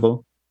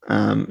flexible.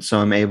 So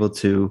I'm able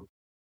to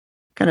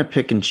kind of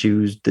pick and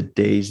choose the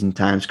days and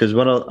times, because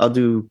what I'll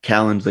do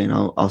Calendly, and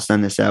I'll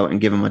send this out and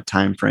give them a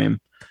time frame.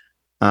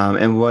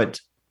 And what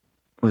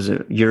was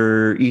it?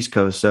 You're East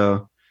Coast,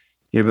 so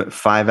you're about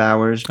 5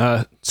 hours.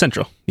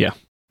 Central, yeah.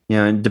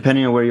 Yeah, and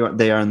depending on where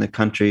they are in the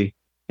country,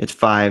 it's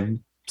 5,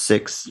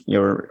 6,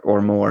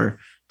 or more.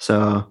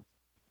 So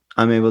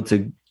I'm able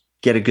to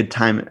get a good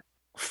time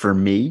for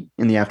me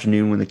in the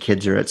afternoon when the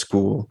kids are at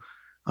school,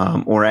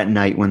 or at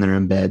night when they're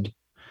in bed.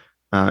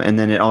 And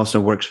then it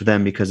also works for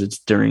them because it's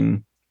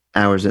during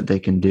hours that they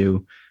can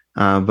do.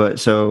 But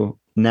so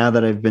now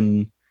that I've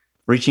been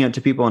reaching out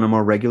to people on a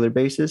more regular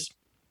basis,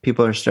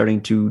 people are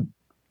starting to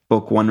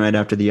book one right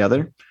after the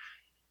other.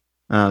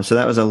 So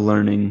that was a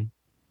learning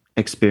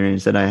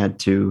experience that I had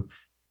to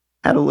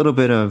add a little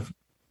bit of,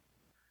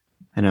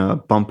 a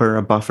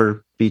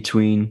buffer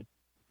between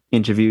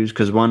interviews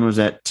because one was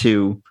at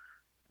 2,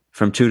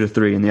 from 2 to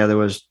 3, and the other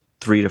was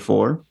 3 to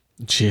 4.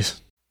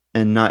 Jeez.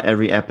 And not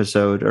every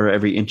episode or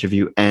every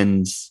interview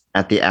ends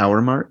at the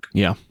hour mark.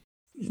 Yeah.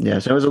 Yeah,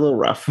 so it was a little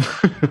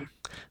rough.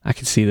 I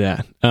could see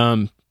that.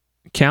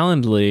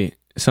 Calendly,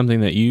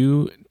 something that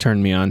you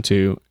turned me on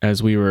to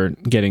as we were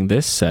getting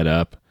this set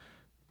up.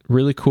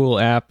 Really cool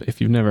app.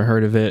 If you've never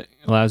heard of it,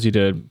 allows you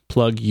to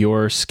plug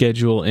your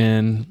schedule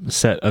in,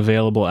 set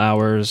available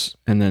hours,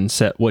 and then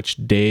set which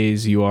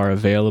days you are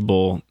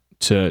available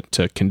to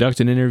conduct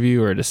an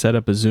interview or to set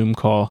up a Zoom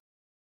call.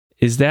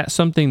 Is that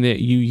something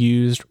that you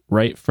used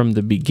right from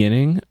the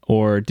beginning,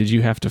 or did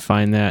you have to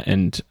find that?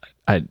 And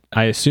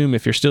I assume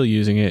if you're still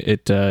using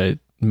it, it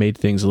made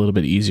things a little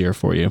bit easier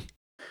for you.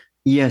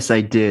 Yes,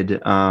 I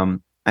did. I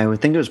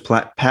would think it was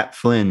Pat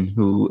Flynn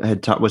who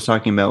was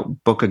talking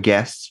about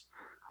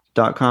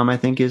bookaguest.com, I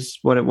think is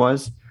what it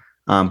was.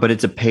 But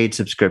it's a paid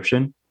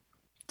subscription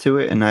to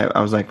it. And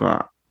I was like,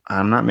 well,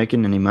 I'm not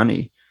making any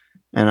money.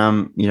 And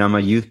I'm a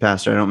youth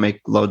pastor. I don't make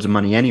loads of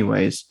money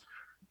anyways.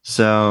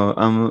 So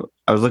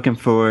I was looking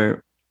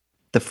for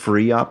the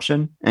free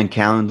option, and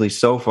Calendly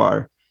so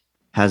far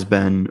has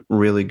been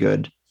really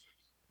good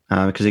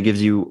because it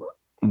gives you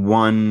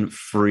one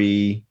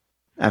free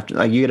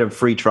you get a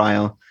free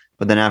trial,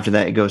 but then after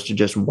that it goes to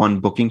just one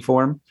booking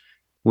form,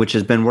 which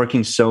has been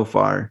working so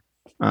far.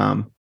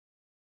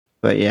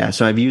 But yeah,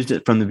 so I've used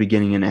it from the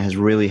beginning, and it has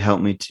really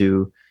helped me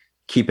to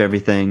keep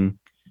everything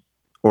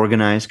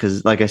organized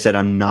because, like I said,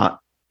 I'm not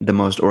the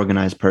most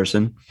organized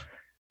person.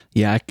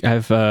 Yeah,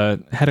 I've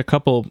had a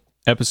couple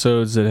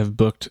episodes that have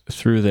booked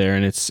through there,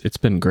 and it's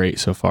been great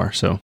so far.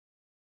 So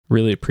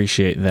really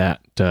appreciate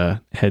that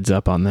heads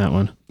up on that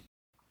one.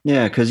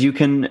 Yeah, because you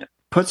can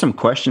put some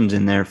questions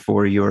in there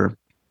for your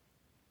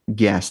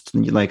guest.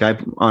 Like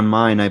on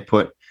mine, I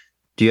put,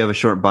 do you have a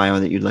short bio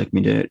that you'd like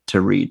me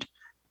to read?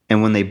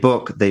 And when they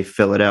book, they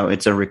fill it out.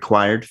 It's a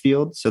required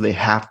field, so they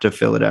have to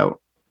fill it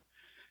out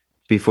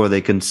before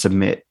they can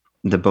submit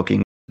the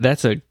booking.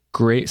 That's a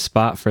great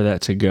spot for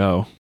that to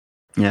go.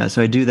 Yeah,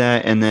 so I do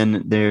that, and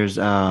then there's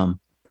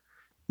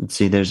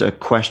there's a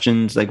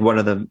questions, like what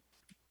are the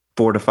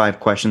 4 to 5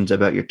 questions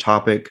about your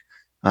topic?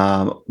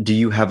 Do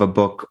you have a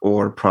book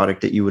or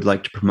product that you would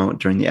like to promote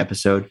during the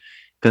episode?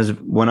 Because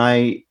when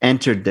I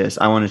entered this,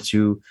 I wanted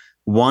to,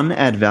 1,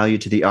 add value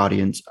to the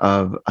audience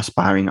of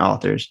aspiring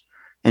authors,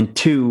 and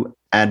 2,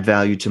 add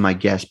value to my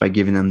guests by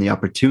giving them the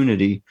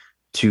opportunity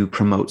to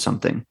promote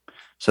something.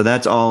 So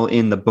that's all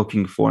in the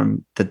booking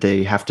form that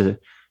they have to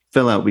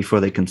fill out before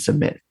they can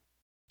submit.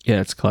 Yeah,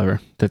 it's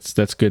clever.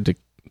 That's good to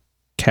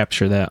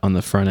capture that on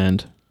the front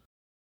end.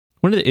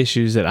 One of the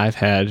issues that I've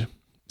had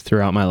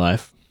throughout my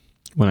life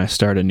when I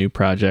start a new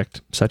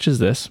project, such as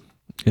this,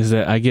 is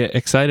that I get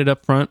excited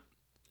up front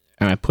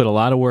and I put a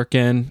lot of work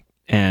in,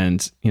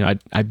 and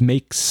I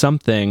make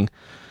something,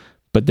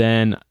 but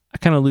then I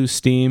kind of lose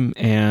steam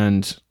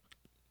and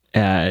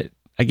I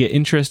get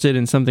interested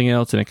in something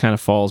else and it kind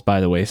of falls by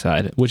the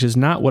wayside, which is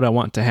not what I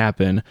want to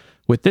happen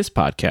with this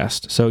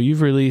podcast. So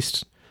you've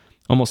released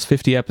almost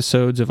 50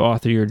 episodes of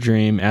Author Your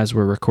Dream as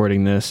we're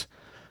recording this.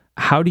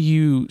 How do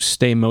you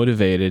stay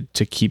motivated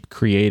to keep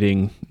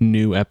creating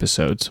new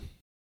episodes?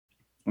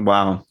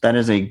 Wow, that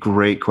is a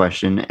great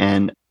question.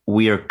 And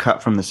we are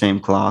cut from the same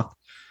cloth.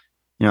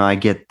 I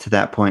get to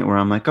that point where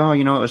I'm like, oh,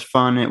 it was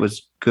fun. It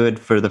was good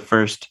for the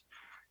first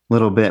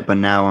little bit, but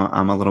now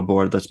I'm a little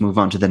bored. Let's move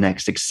on to the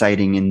next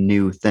exciting and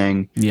new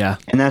thing. Yeah.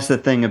 And that's the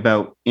thing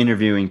about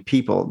interviewing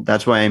people.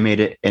 That's why I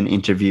made it an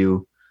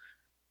interview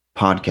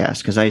podcast,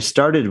 because I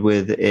started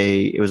with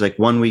it was like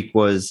 1 week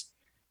was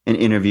an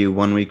interview,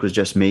 1 week was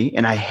just me,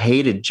 and I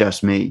hated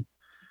just me.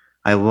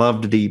 I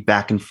loved the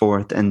back and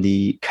forth and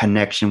the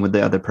connection with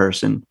the other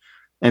person.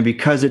 And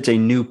because it's a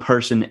new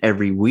person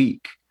every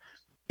week,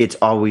 it's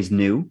always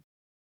new.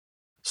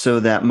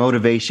 So that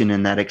motivation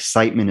and that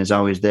excitement is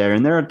always there.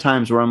 And there are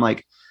times where I'm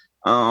like,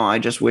 oh, I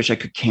just wish I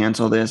could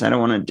cancel this. I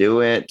don't want to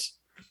do it.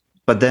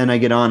 But then I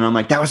get on and I'm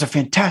like, that was a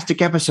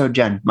fantastic episode,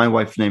 Jen. My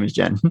wife's name is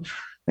Jen.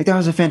 Like, that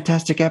was a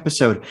fantastic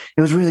episode.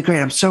 It was really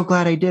great. I'm so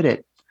glad I did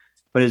it.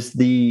 But it's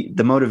the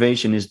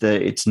motivation is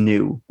that it's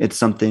new. It's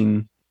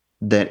something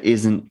that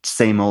isn't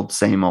same old.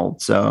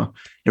 So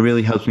it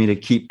really helps me to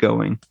keep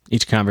going.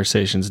 Each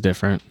conversation's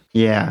different.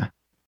 Yeah.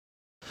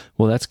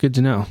 Well, that's good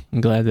to know. I'm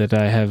glad that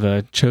I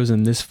have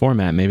chosen this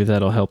format. Maybe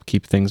that'll help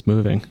keep things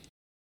moving.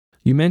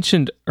 You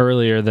mentioned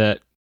earlier that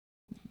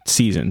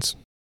seasons.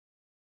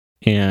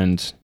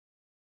 And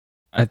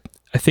I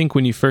think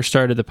when you first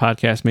started the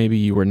podcast, maybe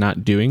you were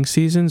not doing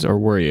seasons, or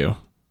were you?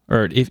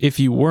 Or if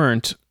you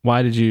weren't,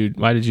 why did you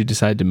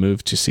decide to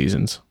move to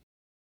seasons?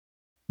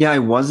 Yeah, I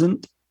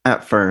wasn't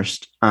at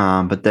first.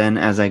 But then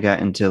as I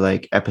got into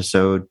like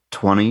episode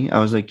 20, I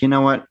was like, you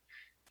know what?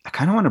 I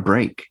kind of want a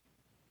break.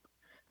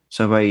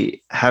 So by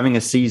having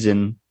a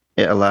season,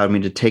 it allowed me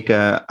to take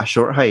a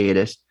short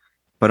hiatus,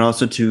 but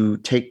also to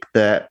take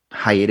that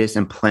hiatus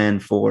and plan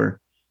for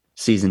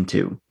season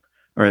 2,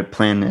 or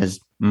plan as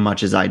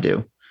much as I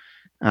do.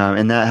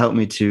 And that helped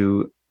me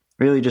to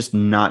really just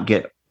not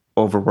get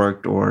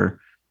overworked or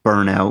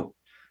burn out.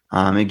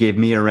 It gave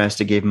me a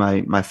rest. It gave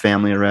my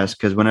family a rest,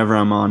 because whenever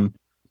I'm on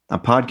a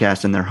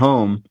podcast and they're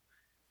home,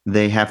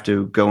 they have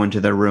to go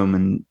into their room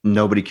and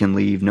nobody can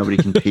leave. Nobody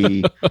can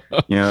pee.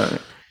 You know,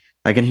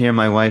 I can hear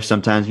my wife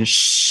sometimes,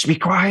 shh, be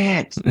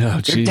quiet. Oh,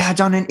 Your geez.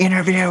 dad's on an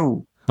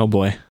interview. Oh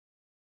boy.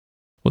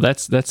 Well,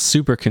 that's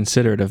super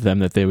considerate of them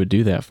that they would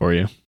do that for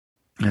you.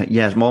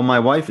 Yes. Well, my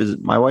wife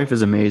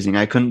is amazing.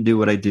 I couldn't do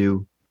what I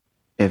do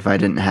if I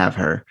didn't have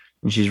her.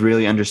 And she's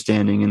really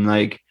understanding. And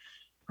like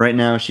right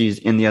now she's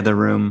in the other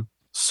room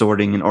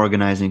sorting and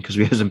organizing because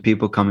we have some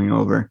people coming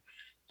over.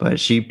 But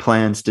she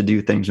plans to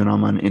do things when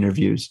I'm on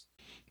interviews.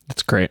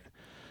 That's great.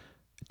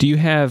 Do you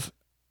have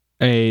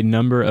a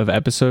number of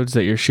episodes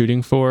that you're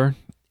shooting for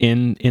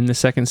in the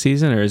second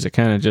season, or is it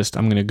kind of just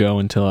I'm going to go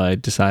until I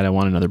decide I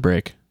want another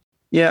break?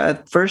 Yeah,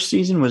 first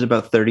season was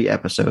about 30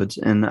 episodes,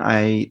 and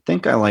I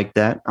think I like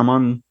that. I'm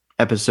on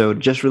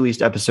just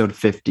released episode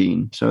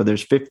 15, so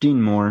there's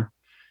 15 more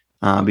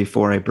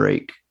before I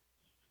break.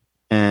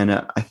 And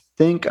I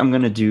think I'm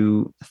going to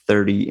do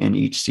 30 in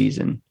each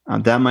season.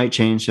 That might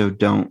change, so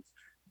don't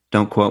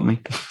quote me.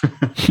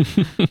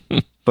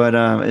 But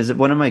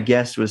one of my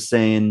guests was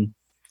saying,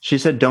 she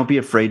said, don't be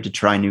afraid to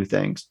try new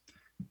things.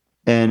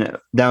 And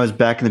that was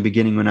back in the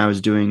beginning when I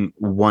was doing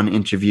one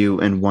interview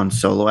and one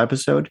solo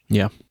episode.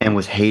 Yeah. And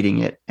was hating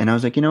it. And I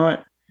was like, you know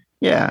what?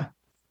 Yeah,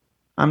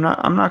 I'm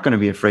not going to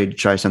be afraid to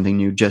try something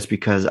new just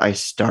because I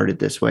started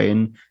this way.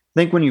 And I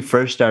think when you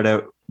first start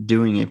out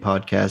doing a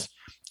podcast,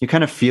 you're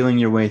kind of feeling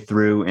your way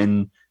through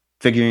and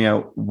figuring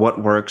out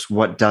what works,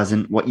 what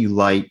doesn't, what you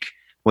like,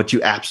 what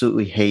you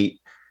absolutely hate.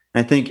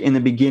 And I think in the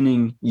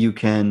beginning, you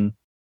can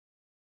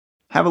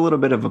have a little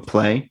bit of a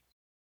play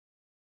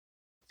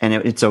and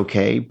it's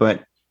okay,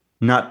 but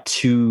not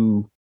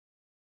too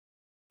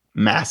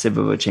massive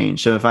of a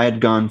change. So if I had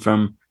gone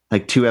from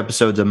like 2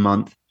 episodes a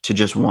month to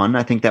just one,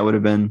 I think that would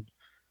have been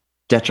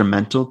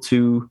detrimental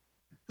to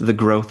the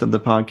growth of the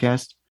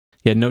podcast.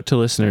 Yeah, note to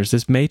listeners,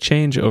 this may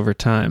change over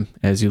time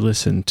as you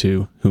listen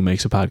to Who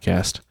Makes a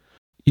Podcast.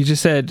 You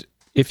just said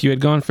if you had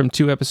gone from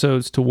 2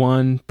 episodes to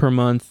 1 per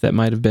month, that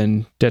might have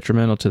been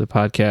detrimental to the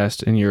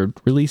podcast, and you're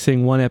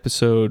releasing 1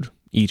 episode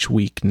each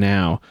week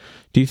now.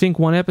 Do you think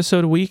 1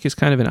 episode a week is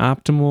kind of an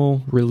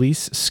optimal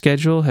release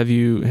schedule? Have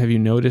you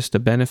noticed a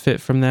benefit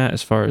from that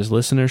as far as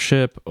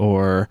listenership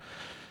or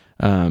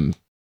the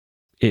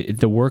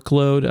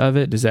workload of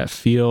it? Does that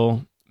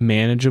feel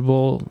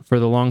manageable for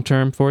the long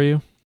term for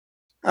you?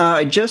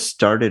 I just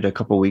started a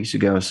couple weeks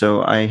ago,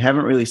 so I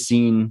haven't really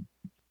seen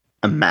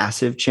a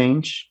massive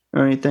change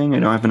or anything. I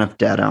don't have enough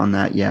data on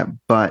that yet,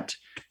 but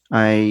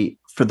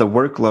for the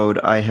workload,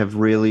 I have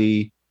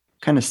really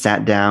kind of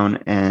sat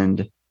down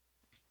and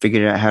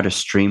figured out how to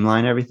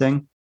streamline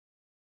everything.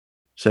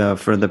 So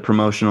for the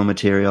promotional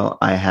material,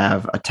 I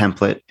have a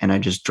template and I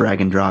just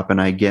drag and drop,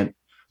 and I get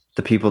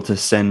the people to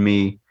send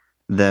me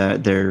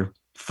their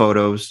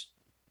photos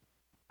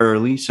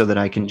early so that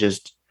I can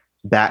just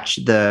batch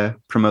the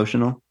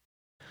promotional.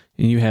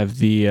 And you have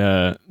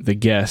the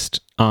guest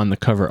on the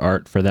cover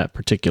art for that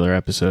particular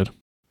episode.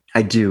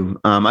 I do.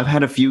 I've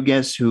had a few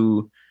guests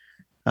who,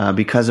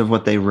 because of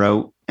what they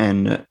wrote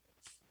and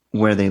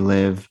where they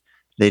live,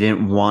 they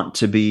didn't want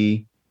to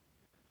be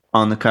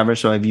on the cover.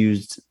 So I've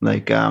used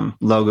like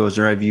logos,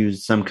 or I've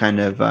used some kind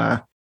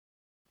of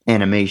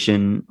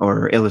animation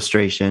or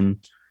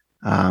illustration.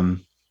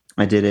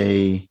 I did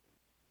a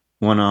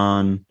one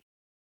on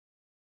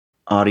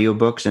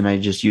audiobooks, and I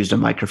just used a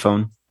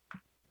microphone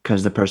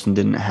because the person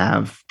didn't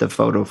have the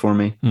photo for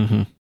me.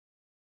 Mm-hmm.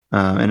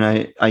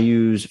 And I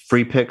use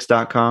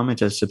freepix.com.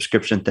 It's a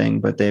subscription thing,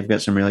 but they've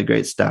got some really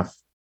great stuff.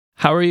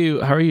 How are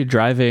you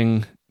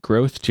driving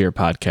growth to your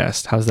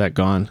podcast? How's that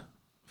gone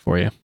for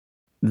you?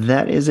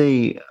 That is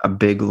a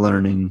big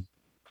learning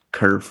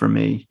curve for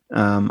me.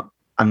 I'm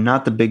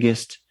not the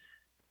biggest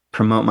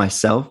promote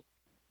myself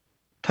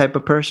type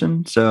of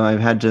person, so I've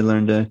had to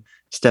learn to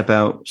step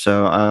out.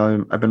 So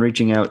I've been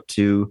reaching out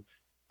to,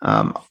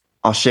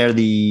 I'll share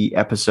the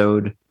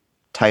episode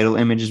title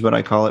image is what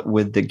I call it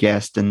with the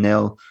guest, and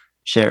they'll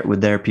share it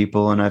with their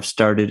people. And I've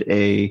started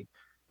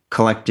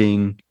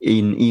collecting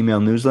an email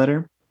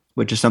newsletter,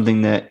 which is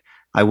something that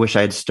I wish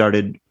I had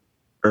started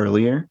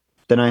earlier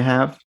than I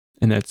have.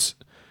 And that's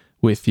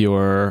with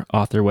your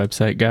author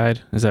website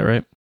guide. Is that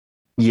right?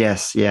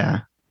 Yes.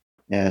 Yeah.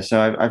 Yeah.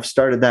 So I've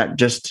started that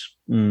just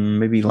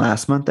maybe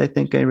last month. I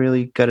think I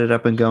really got it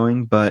up and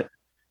going, but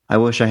I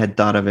wish I had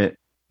thought of it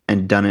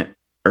and done it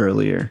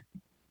earlier.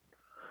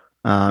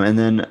 And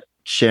then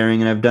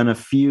sharing, and I've done a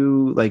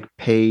few like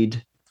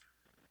paid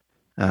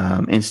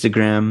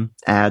Instagram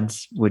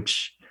ads,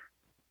 which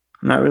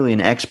I'm not really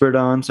an expert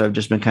on. So I've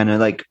just been kind of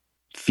like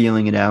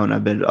feeling it out,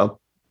 and I'll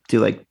do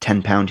like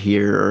 £10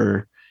 here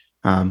or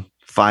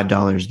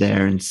 $5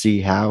 there and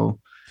see how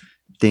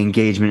the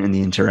engagement and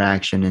the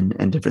interaction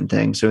and different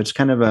things. So it's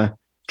kind of a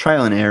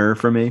trial and error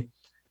for me,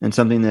 and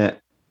something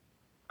that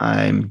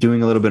I'm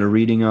doing a little bit of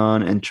reading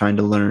on and trying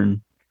to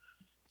learn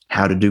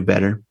how to do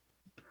better.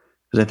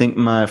 Because I think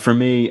for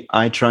me,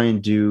 I try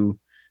and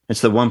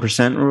it's the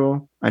 1%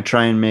 rule. I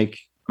try and make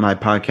my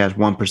podcast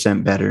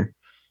 1% better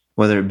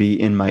whether it be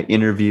in my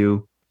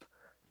interview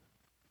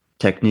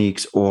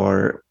techniques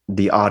or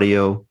the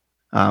audio.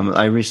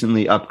 I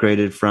recently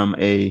upgraded from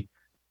a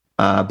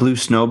Blue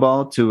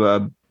Snowball to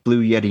a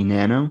Blue Yeti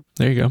Nano.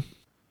 There you go.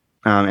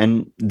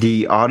 And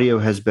the audio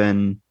has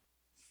been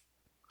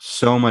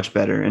so much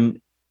better.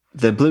 And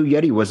the Blue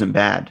Yeti wasn't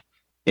bad,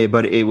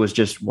 but it was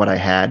just what I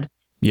had.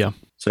 Yeah.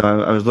 So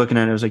I was looking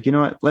at it. I was like, you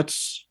know what?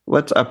 Let's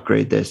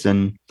upgrade this.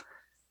 And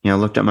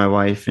looked at my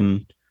wife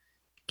and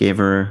gave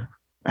her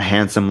a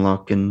handsome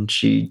look, and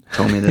she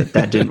told me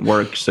that didn't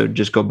work. So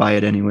just go buy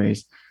it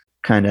anyways.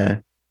 Kind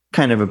of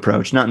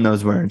approach, not in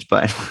those words,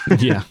 but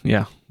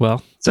yeah.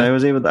 Well, so I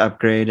was able to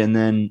upgrade, and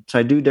then so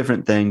I do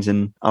different things,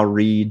 and I'll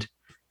read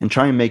and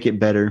try and make it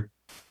better.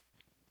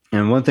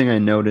 And one thing I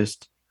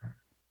noticed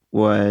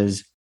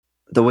was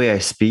the way I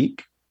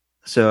speak.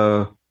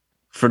 So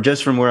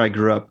from where I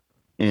grew up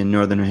in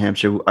northern New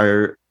Hampshire,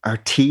 our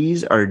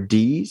T's are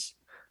D's.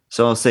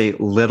 So I'll say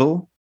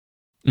little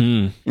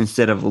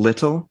instead of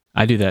little.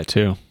 I do that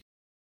too.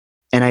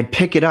 And I'd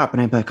pick it up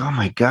and I'd be like, oh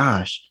my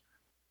gosh.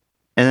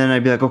 And then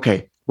I'd be like,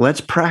 okay,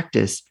 let's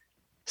practice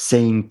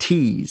saying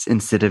T's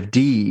instead of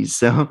D's.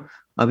 So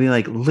I'll be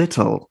like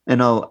little,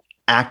 and I'll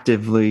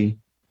actively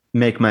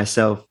make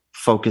myself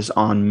focus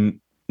on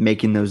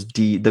making those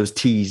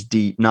T's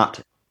D, not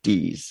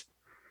D's.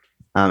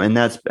 And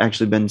that's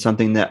actually been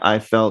something that I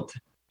felt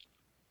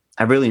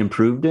I really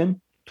improved in,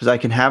 because I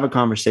can have a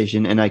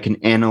conversation and I can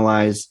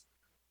analyze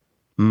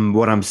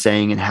what I'm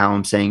saying and how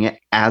I'm saying it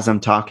as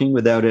I'm talking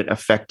without it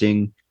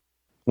affecting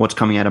what's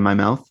coming out of my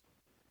mouth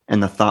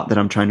and the thought that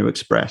I'm trying to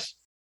express.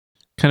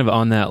 Kind of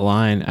on that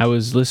line, I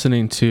was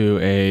listening to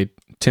a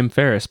Tim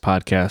Ferriss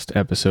podcast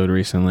episode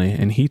recently,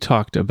 and he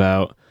talked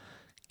about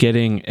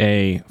getting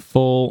a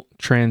full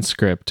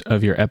transcript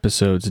of your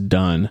episodes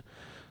done.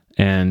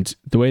 And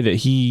the way that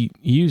he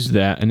used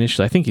that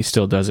initially, I think he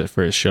still does it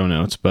for his show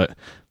notes, but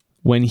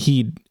when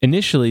he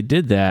initially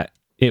did that,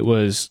 it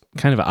was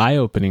kind of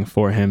eye-opening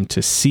for him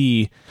to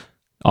see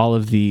all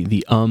of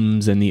the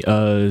ums and the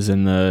uhs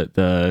and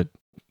the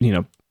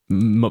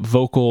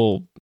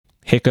vocal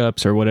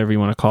hiccups or whatever you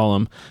want to call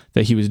them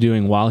that he was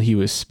doing while he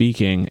was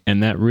speaking,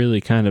 and that really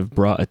kind of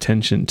brought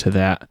attention to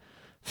that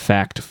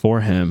fact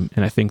for him,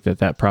 and I think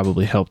that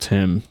probably helped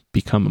him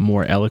become a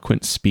more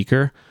eloquent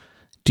speaker.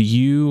 Do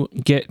you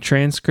get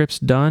transcripts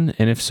done?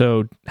 And if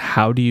so,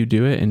 how do you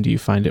do it, and do you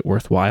find it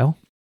worthwhile?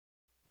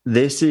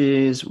 This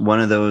is one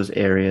of those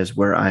areas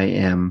where I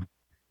am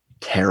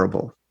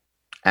terrible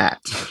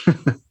at.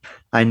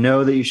 I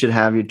know that you should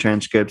have your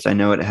transcripts. I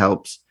know it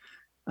helps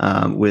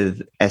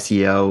with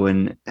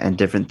SEO and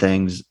different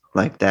things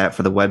like that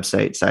for the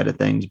website side of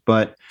things.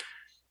 But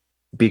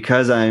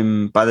because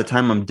by the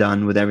time I'm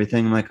done with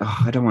everything, I'm like,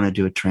 oh, I don't want to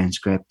do a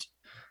transcript.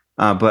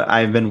 But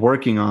I've been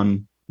working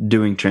on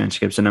doing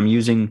transcripts, and I'm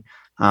using,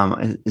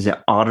 is it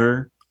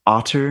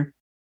Otter.ai?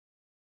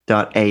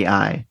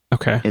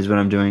 Okay. Is what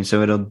I'm doing.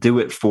 So it'll do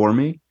it for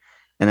me,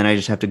 and then I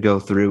just have to go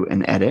through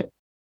and edit.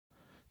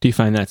 Do you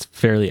find that's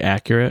fairly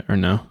accurate or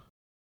no?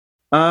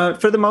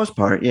 For the most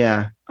part,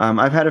 yeah.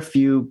 I've had a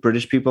few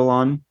British people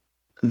on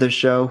the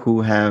show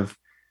who I've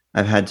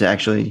had to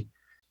actually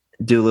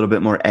do a little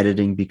bit more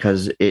editing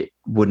because it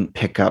wouldn't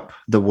pick up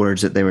the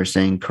words that they were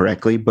saying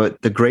correctly. But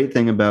the great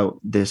thing about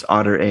this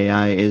Otter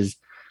AI is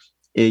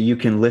you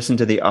can listen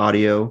to the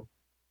audio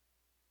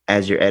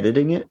as you're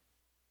editing it.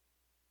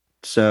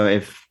 So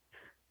if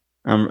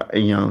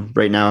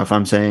right now, if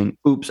I'm saying,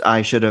 oops,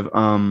 I should have,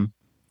 then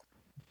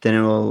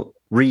it will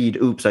read,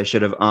 oops, I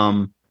should have,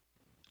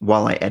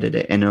 while I edit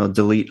it, and it'll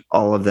delete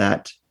all of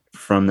that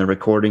from the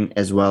recording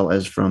as well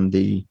as from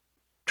the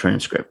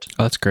transcript.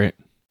 Oh, that's great.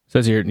 So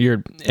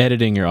you're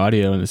editing your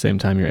audio at the same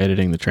time you're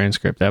editing the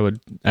transcript.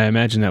 I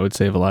imagine that would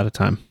save a lot of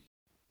time.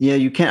 Yeah,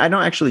 you can. I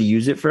don't actually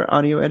use it for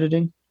audio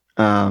editing,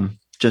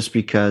 just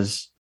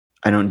because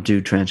I don't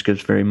do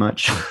transcripts very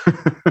much.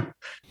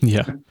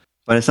 Yeah.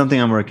 But it's something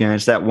I'm working on.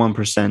 It's that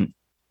 1%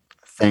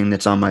 thing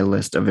that's on my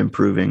list of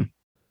improving.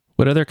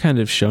 What other kind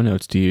of show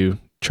notes do you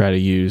try to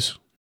use?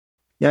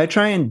 Yeah, I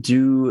try and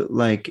do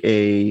like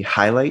a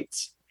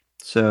highlights.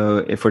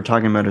 So if we're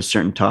talking about a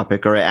certain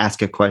topic or I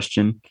ask a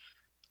question,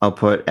 I'll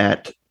put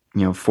at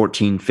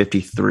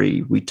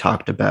 1453 we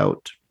talked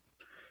about,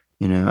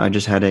 I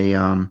just had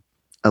a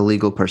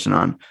legal person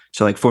on.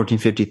 So like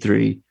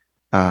 1453,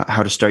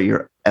 how to start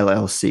your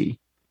LLC.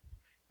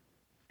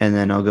 And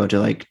then I'll go to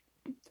like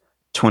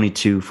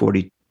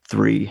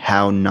 2243,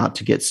 how not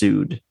to get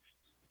sued.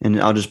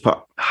 And I'll just put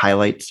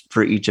highlights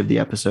for each of the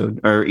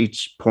episode or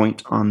each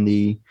point on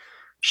the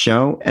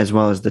show, as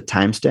well as the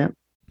timestamp.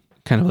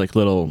 Kind of like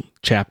little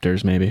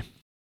chapters, maybe.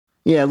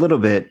 Yeah, a little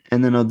bit.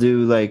 And then I'll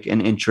do like an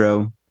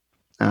intro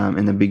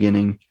in the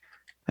beginning.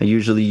 I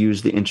usually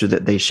use the intro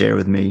that they share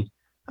with me.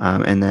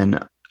 And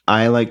then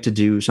I like to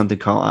do something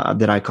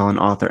that I call an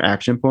author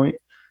action point,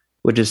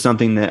 which is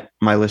something that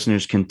my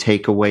listeners can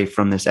take away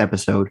from this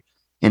episode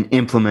and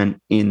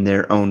implement in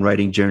their own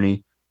writing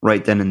journey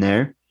right then and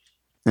there.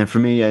 And for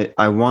me,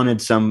 I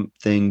wanted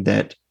something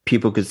that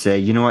people could say,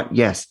 you know what?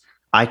 Yes,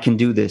 I can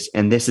do this,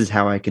 and this is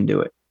how I can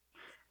do it.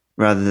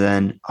 rather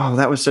than, oh,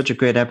 that was such a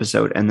great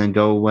episode, and then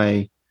go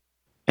away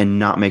and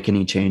not make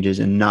any changes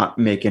and not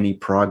make any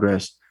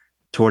progress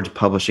towards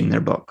publishing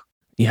their book.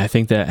 Yeah, I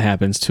think that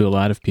happens to a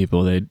lot of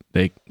people.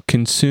 They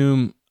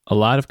consume a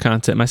lot of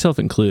content, myself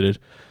included,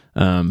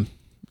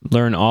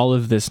 learn all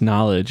of this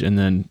knowledge and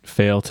then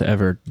fail to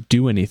ever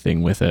do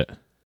anything with it.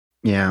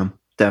 Yeah,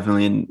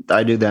 definitely. And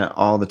I do that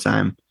all the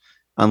time,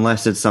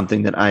 unless it's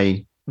something that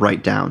I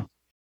write down.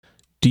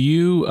 Do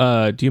you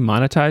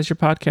monetize your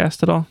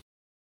podcast at all?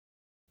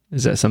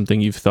 Is that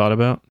something you've thought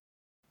about?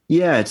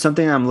 Yeah, it's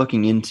something I'm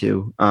looking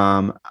into.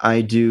 I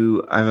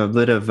have a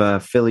bit of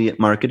affiliate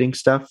marketing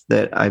stuff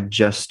that I've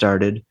just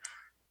started.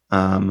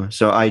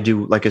 So I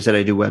do, like I said,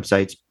 I do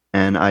websites,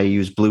 and I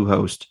use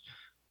Bluehost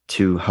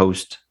to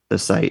host the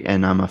site,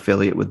 and I'm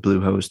affiliate with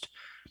Bluehost.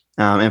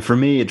 And for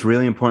me, it's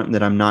really important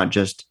that I'm not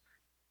just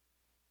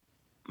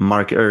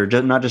not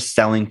just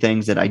selling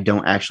things that I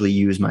don't actually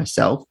use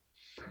myself.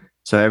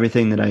 So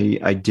everything that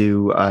I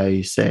do,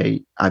 I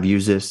say, I've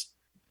used this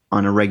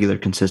on a regular,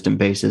 consistent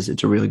basis.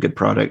 It's a really good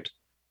product,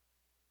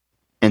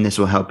 and this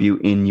will help you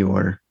in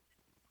your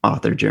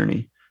author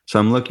journey. So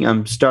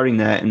I'm starting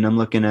that, and I'm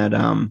looking at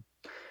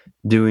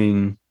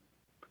doing,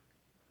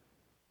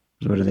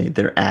 what are they?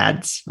 They're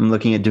ads. I'm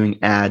looking at doing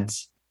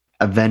ads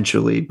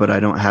eventually, but I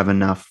don't have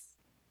enough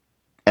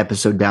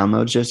episode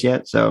downloads just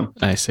yet. So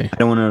I see. I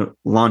don't want to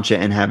launch it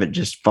and have it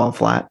just fall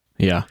flat.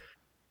 Yeah.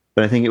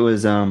 But I think it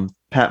was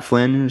Pat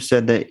Flynn who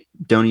said that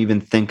don't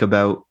even think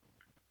about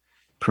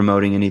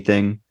promoting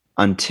anything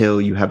until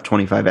you have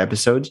 25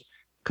 episodes.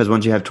 Because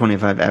once you have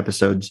 25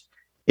 episodes,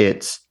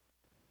 it's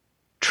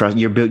trust.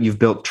 You've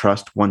built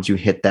trust once you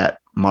hit that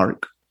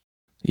mark.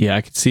 Yeah,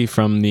 I could see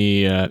from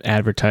the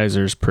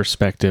advertiser's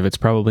perspective, it's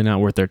probably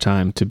not worth their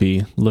time to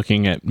be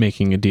looking at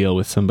making a deal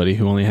with somebody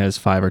who only has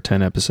 5 or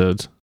 10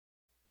 episodes.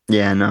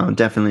 Yeah, no,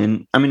 definitely.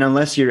 And I mean,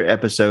 unless your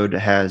episode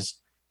has,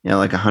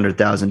 like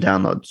 100,000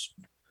 downloads,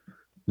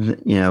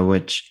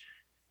 which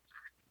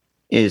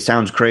it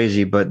sounds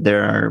crazy, but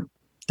there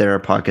are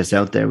podcasts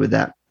out there with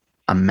that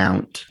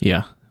amount.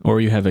 Yeah.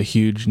 Or you have a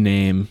huge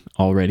name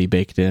already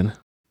baked in.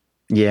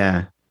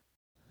 Yeah.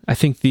 I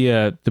think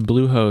the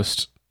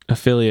Bluehost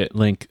affiliate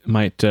link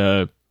might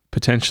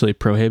potentially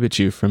prohibit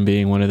you from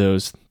being one of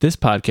those. This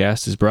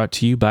podcast is brought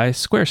to you by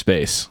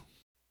Squarespace.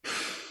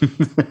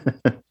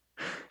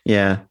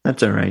 Yeah,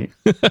 that's all right.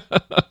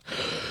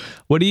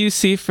 What do you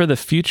see for the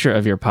future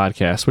of your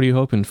podcast? What are you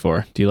hoping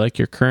for? Do you like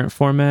your current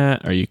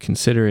format? Are you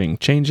considering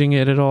changing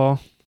it at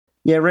all?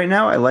 Yeah, right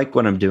now I like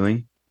what I'm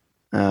doing.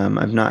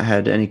 I've not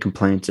had any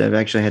complaints. I've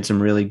actually had some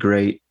really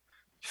great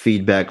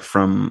feedback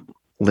from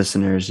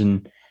listeners,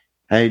 and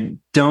I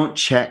don't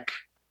check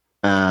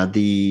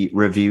the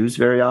reviews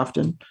very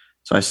often.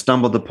 So I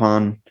stumbled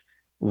upon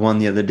one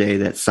the other day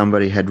that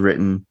somebody had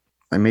written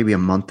like maybe a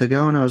month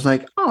ago, and I was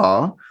like,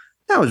 oh,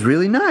 that was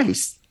really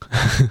nice.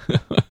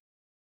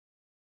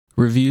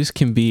 Reviews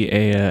can be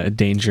a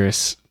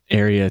dangerous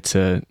area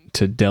to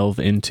delve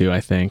into,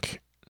 I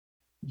think.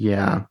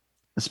 Yeah,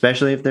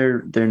 especially if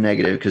they're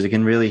negative, because it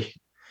can really,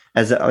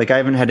 I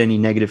haven't had any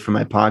negative for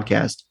my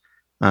podcast,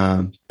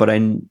 but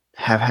I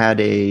have had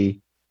a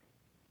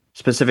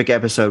specific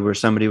episode where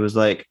somebody was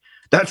like,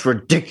 "That's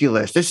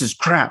ridiculous. This is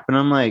crap," and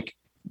I'm like,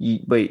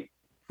 "Wait,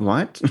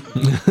 what?"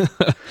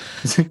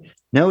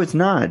 No, it's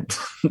not.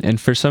 And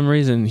for some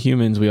reason,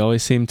 humans, we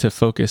always seem to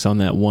focus on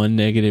that one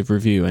negative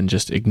review and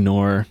just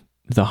ignore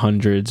the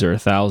hundreds or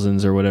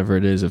thousands or whatever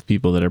it is of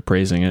people that are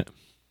praising it.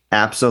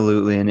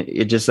 Absolutely. And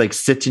it just like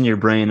sits in your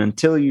brain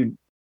until you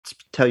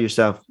tell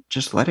yourself,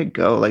 just let it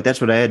go. Like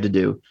that's what I had to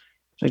do.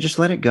 Like, just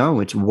let it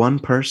go. It's one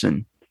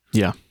person.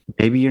 Yeah.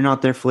 Maybe you're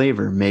not their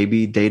flavor.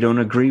 Maybe they don't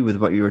agree with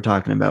what you were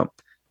talking about.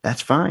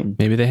 That's fine.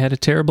 Maybe they had a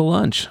terrible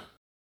lunch.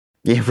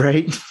 Yeah,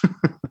 right.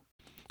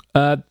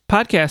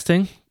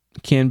 Podcasting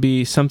can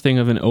be something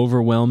of an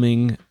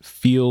overwhelming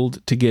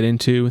field to get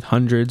into with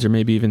hundreds or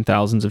maybe even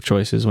thousands of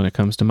choices when it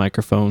comes to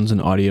microphones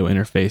and audio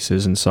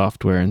interfaces and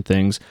software and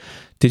things.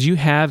 Did you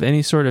have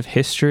any sort of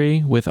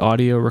history with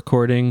audio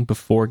recording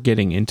before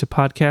getting into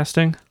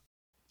podcasting?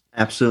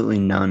 Absolutely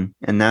none.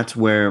 And that's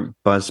where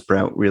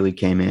Buzzsprout really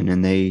came in,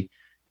 and they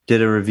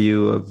did a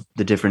review of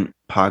the different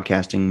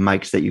podcasting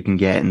mics that you can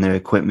get and their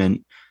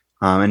equipment.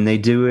 And they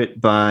do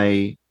it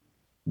by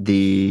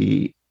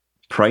the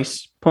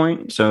price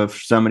point. So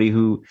if somebody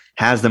who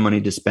has the money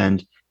to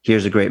spend,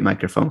 here's a great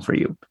microphone for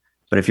you.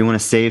 But if you want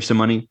to save some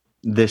money,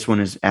 this one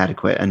is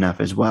adequate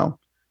enough as well.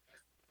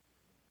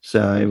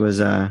 So it was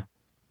a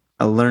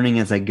learning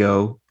as I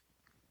go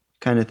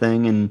kind of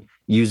thing, and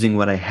using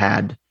what I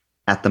had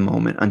at the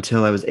moment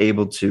until I was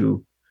able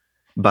to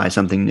buy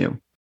something new.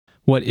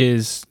 What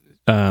is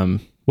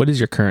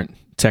your current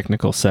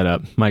technical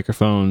setup?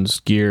 Microphones,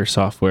 gear,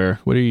 software.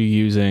 What are you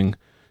using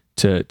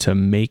to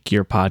make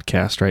your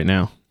podcast right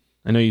now?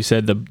 I know you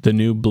said the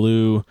new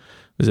Blue,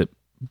 was it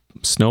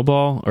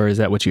Snowball, or is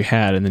that what you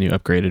had and then you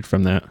upgraded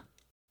from that?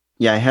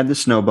 Yeah, I had the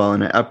Snowball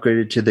and I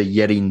upgraded to the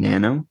Yeti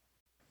Nano,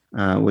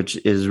 which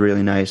is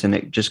really nice. And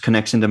it just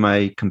connects into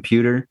my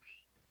computer.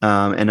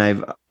 And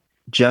I've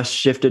just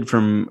shifted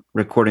from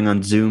recording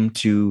on Zoom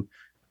to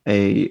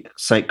a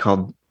site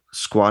called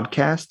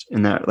Squadcast,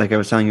 and that, like I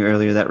was telling you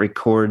earlier, that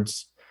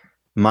records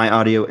my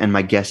audio and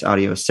my guest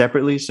audio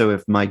separately. So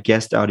if my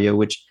guest audio,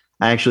 which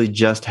I actually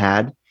just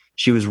had,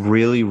 she was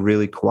really,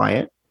 really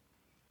quiet,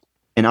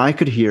 and I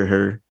could hear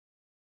her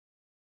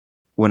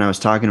when I was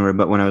talking to her,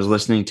 but when I was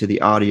listening to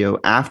the audio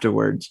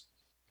afterwards,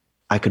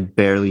 I could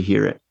barely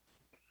hear it.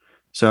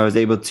 So I was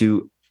able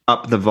to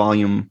up the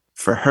volume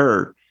for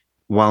her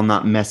while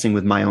not messing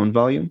with my own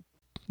volume.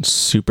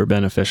 Super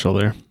beneficial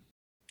there.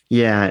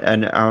 Yeah,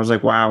 and I was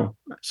like, wow.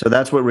 So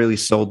that's what really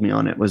sold me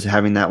on it, was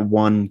having that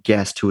one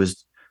guest who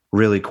was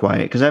really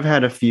quiet. Because I've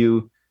had a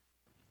few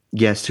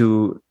guests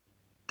who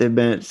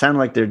it sounded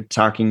like they're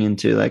talking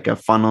into like a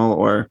funnel,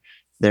 or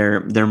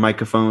their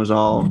microphone was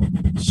all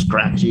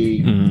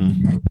scratchy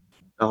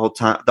the whole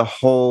time, the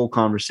whole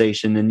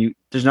conversation, and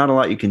there's not a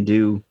lot you can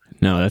do.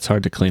 No, that's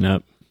hard to clean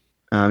up.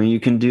 You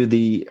can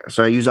do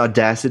so I use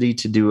Audacity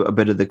to do a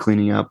bit of the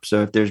cleaning up.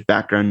 So if there's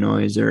background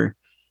noise or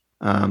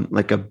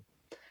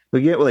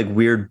we get like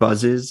weird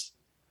buzzes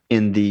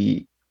in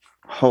the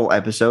whole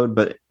episode,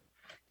 but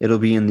it'll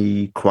be in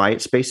the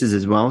quiet spaces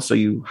as well. So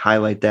you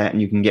highlight that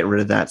and you can get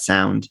rid of that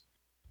sound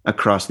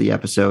across the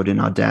episode in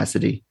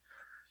Audacity.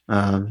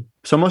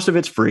 So most of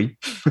it's free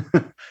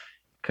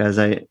because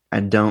I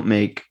don't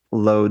make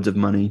loads of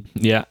money.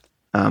 Yeah.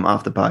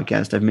 Off the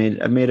podcast. I've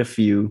made a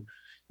few,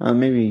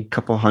 maybe a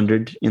couple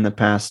hundred in the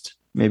past,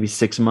 maybe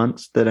 6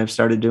 months that I've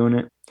started doing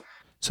it.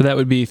 So that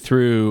would be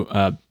through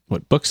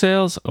book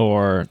sales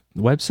or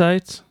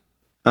websites?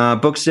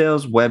 Book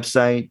sales,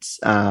 websites,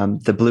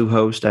 the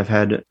Bluehost. I've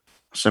had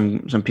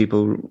some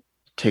people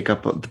take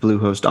up the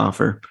Bluehost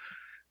offer.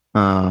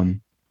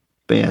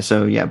 But yeah,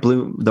 so yeah,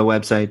 the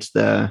websites,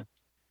 the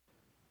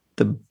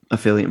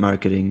affiliate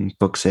marketing,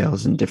 book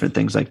sales, and different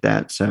things like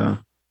that. So,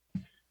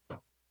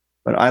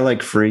 but I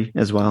like free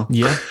as well.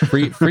 Yeah,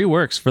 free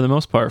works for the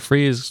most part.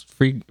 Free is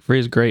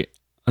great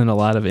in a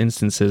lot of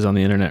instances on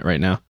the internet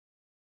right now.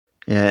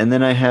 Yeah, and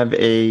then I have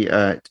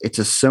it's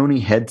a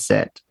Sony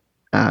headset.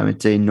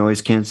 It's a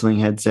noise canceling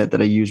headset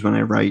that I use when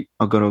I write.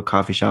 I'll go to a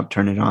coffee shop,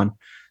 turn it on.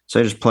 So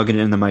I just plug it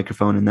in the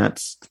microphone, and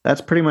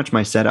that's pretty much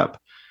my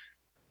setup.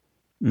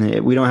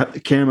 We don't have the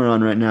camera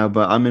on right now,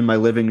 but I'm in my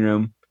living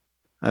room.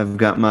 I've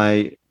got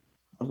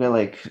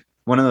like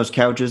one of those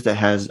couches that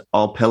has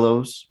all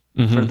pillows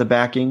for the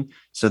backing.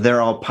 So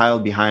they're all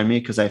piled behind me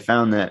because I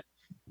found that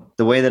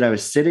the way that I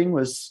was sitting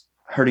was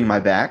hurting my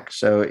back.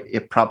 So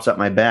it props up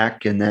my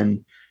back, and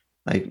then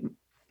like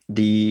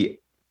the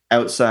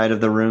outside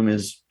of the room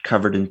is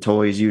covered in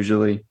toys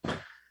usually.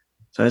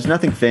 So it's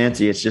nothing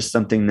fancy. It's just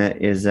something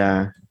that is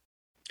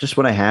just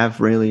what I have,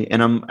 really.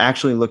 And I'm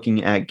actually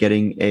looking at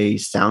getting a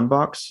sound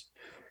box.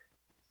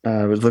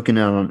 I was looking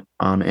at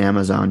on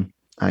Amazon.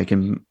 I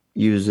can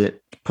use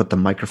it, put the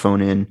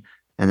microphone in,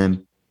 and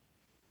then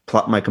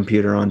plop my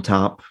computer on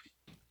top.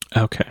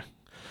 Okay.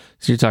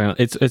 So you're talking,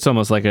 it's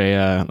almost like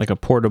a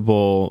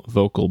portable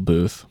vocal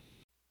booth.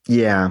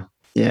 Yeah.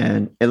 Yeah.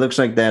 And it looks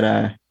like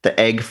that the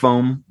egg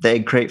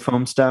crate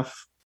foam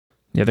stuff.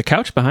 Yeah, the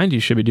couch behind you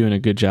should be doing a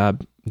good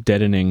job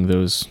deadening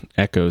those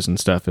echoes and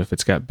stuff if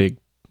it's got big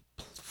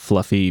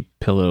fluffy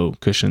pillow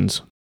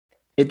cushions.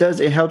 It does.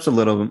 It helps a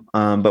little,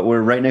 but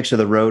we're right next to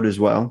the road as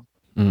well.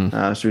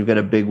 So we've got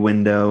a big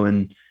window,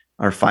 and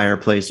our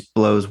fireplace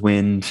blows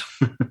wind.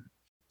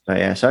 But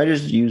yeah, so I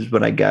just use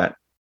what I got.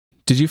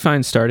 Did you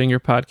find starting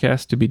your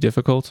podcast to be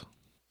difficult?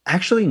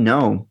 Actually,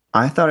 no.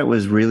 I thought it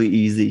was really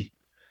easy.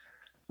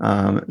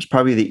 It was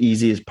probably the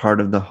easiest part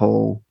of the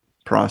whole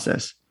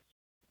process.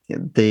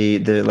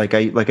 Like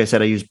I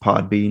said, I use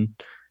Podbean,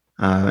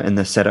 and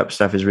the setup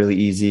stuff is really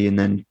easy. And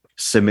then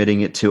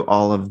submitting it to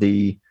all of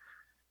the,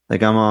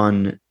 like I'm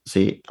on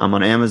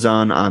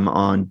Amazon, I'm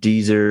on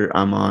Deezer,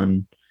 I'm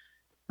on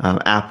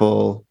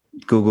Apple,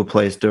 Google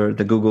Play Store,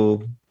 the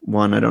Google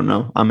one. I don't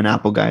know. I'm an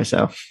Apple guy,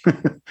 so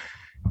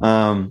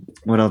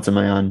what else am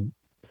I on?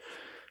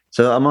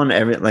 So I'm on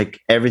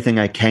everything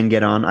I can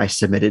get on. I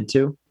submitted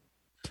to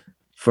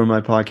for my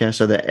podcast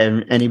so that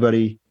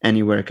anybody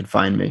anywhere could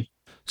find me.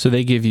 So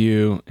they give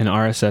you an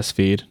RSS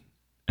feed,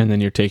 and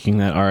then you're taking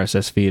that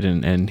RSS feed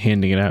and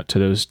handing it out to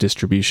those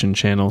distribution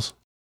channels.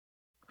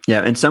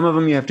 Yeah, and some of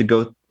them you have to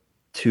go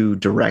to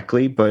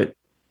directly, but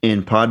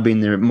in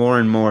Podbean, they're more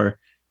and more.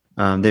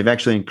 They've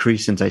actually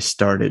increased since I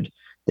started,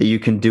 that you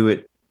can do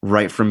it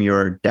right from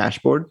your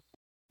dashboard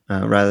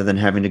rather than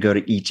having to go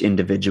to each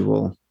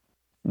individual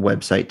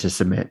website to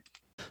submit.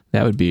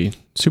 That would be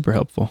super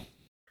helpful.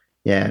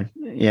 Yeah,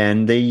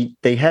 and they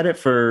had it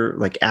for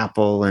like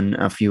Apple and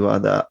a few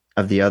of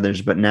the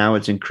others, but now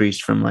it's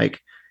increased from like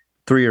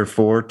 3 or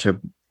 4 to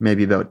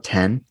maybe about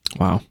 10.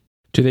 Wow.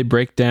 Do they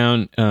break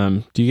down?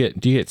 Do you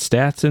get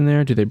stats in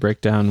there? Do they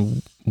break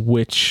down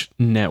which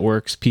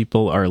networks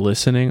people are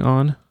listening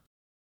on?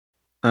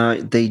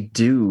 They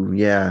do.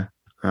 Yeah.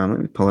 Let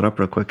me pull it up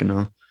real quick and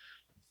I'll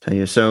tell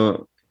you.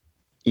 So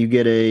you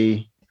get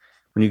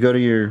when you go to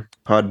your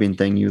Podbean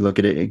thing, you look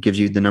at it. It gives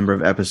you the number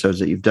of episodes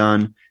that you've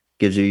done.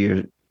 Gives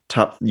you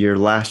your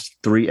last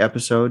 3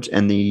 episodes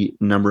and the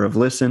number of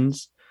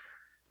listens.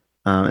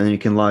 And then you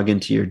can log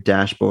into your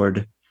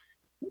dashboard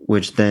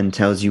which then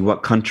tells you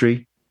what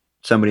country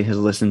somebody has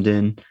listened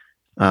in.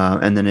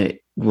 And then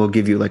it will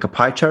give you like a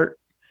pie chart,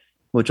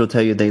 which will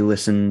tell you they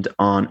listened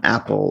on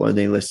Apple or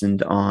they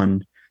listened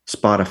on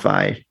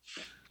Spotify.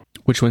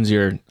 Which one's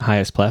your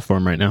highest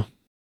platform right now?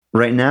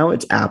 Right now,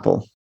 it's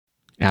Apple.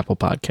 Apple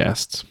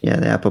Podcasts. Yeah,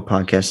 the Apple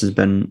Podcast has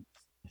been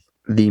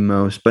the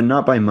most, but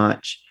not by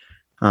much.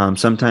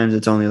 Sometimes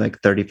it's only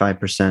like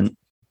 35%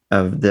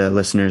 of the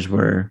listeners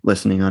were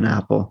listening on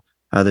Apple.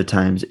 Other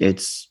times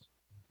it's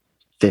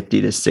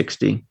 50 to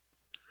 60.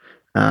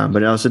 But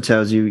it also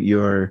tells you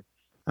your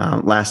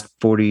last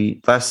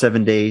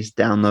 7 days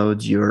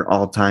downloads, your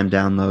all-time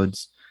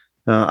downloads.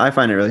 I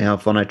find it really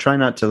helpful, and I try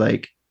not to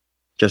like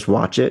just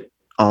watch it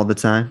all the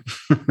time.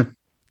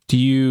 Do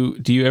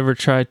you ever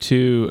try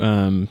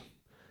to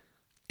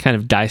kind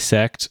of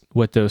dissect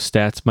what those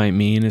stats might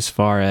mean as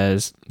far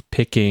as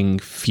picking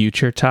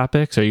future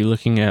topics? Are you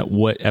looking at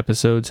what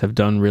episodes have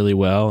done really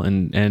well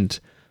and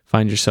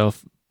find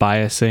yourself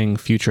biasing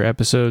future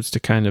episodes to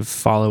kind of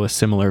follow a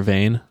similar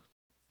vein?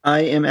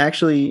 I am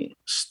actually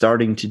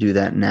starting to do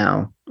that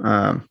now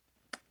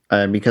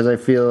because I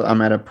feel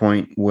I'm at a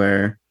point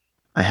where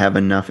I have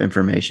enough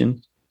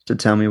information to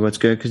tell me what's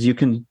good. Because you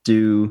can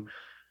do,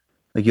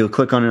 like, you'll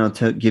click on it,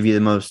 it'll give you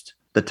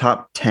the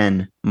top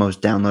 10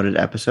 most downloaded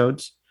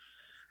episodes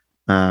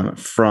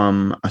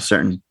from a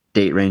certain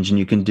date range. And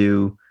you can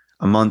do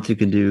a month, you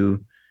can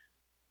do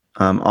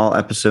all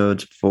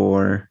episodes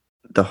for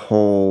the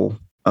whole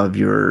of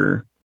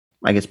your,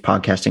 I guess,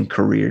 podcasting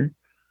career.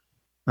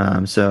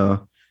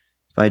 So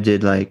if I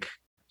did like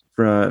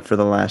for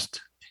the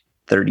last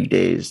 30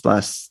 days,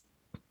 last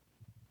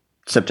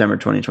September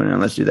 2021,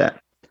 let's do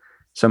that.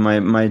 So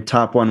my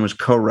top one was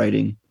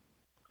co-writing,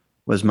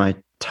 was my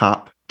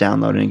top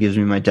download, and it gives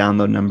me my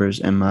download numbers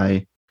and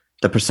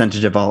the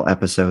percentage of all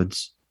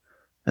episodes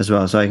as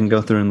well. So I can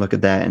go through and look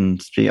at that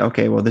and see,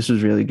 okay, well, this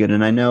was really good.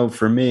 And I know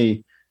for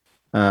me,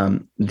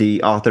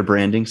 the author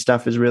branding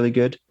stuff is really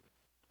good.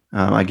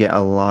 I get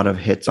a lot of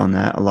hits on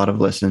that, a lot of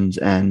listens,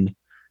 and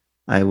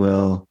I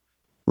will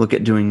look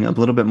at doing a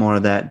little bit more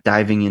of that,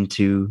 diving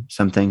into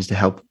some things to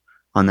help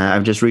on that.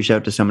 I've just reached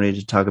out to somebody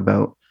to talk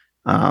about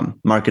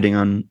marketing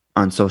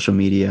on social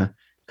media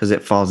because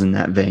it falls in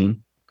that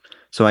vein.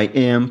 So I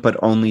am,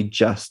 but only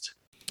just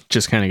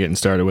kind of getting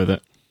started with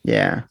it.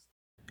 Yeah.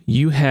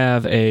 You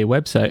have a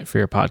website for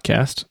your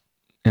podcast,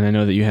 and I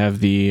know that you have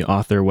the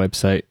author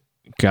website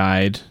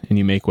guide and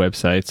you make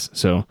websites.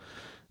 So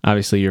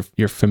obviously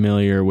you're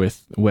familiar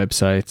with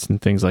websites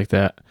and things like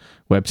that,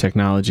 web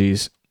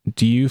technologies.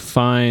 Do you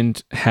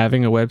find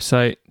having a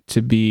website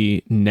to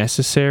be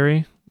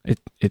necessary?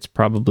 It's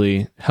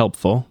probably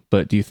helpful,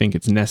 but do you think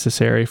it's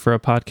necessary for a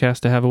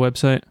podcast to have a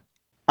website?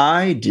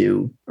 I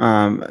do.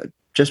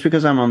 Just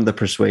because I'm on the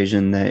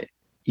persuasion that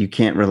you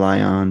can't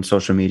rely on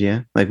social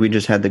media. Like, we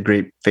just had the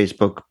great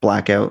Facebook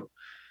blackout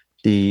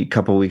the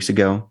couple weeks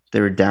ago.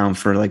 They were down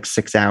for like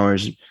 6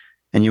 hours,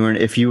 and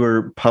if you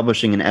were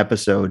publishing an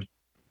episode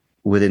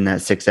within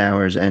that 6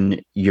 hours,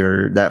 and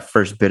that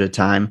first bit of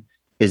time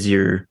is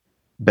your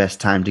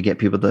best time to get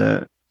people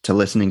to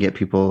listen and get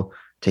people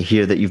to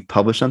hear that you've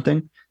published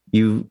something,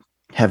 you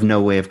have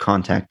no way of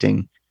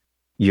contacting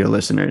your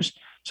listeners.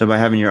 So by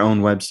having your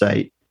own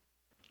website,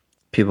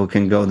 people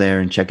can go there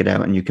and check it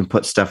out, and you can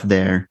put stuff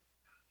there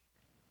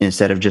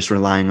instead of just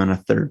relying on a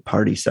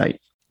third-party site.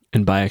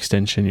 And by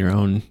extension, your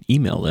own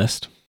email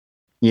list.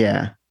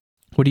 Yeah.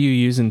 What are you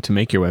using to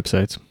make your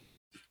websites?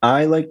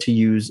 I like to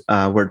use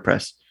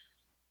WordPress.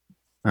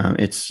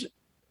 It's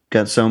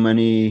got so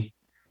many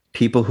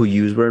people who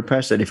use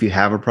WordPress that if you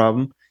have a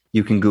problem,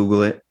 you can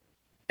Google it,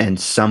 and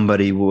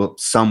somebody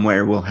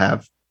somewhere will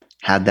have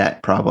had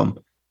that problem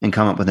and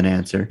come up with an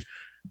answer.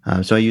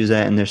 So I use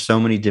that, and there's so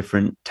many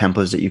different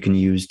templates that you can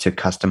use to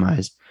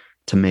customize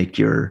to make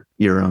your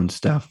own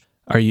stuff.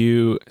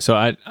 So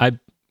I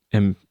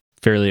am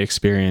fairly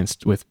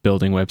experienced with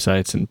building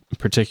websites, and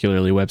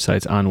particularly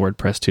websites on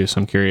WordPress too. So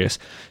I'm curious,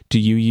 do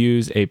you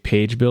use a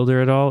page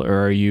builder at all,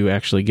 or are you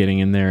actually getting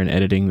in there and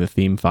editing the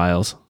theme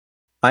files?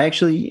 I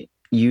actually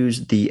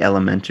use the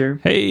Elementor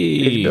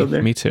page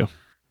builder. Me too.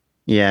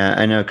 Yeah,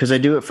 I know, because I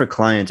do it for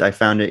clients. I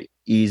found it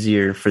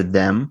easier for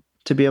them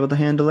to be able to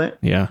handle it.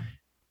 Yeah.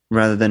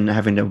 Rather than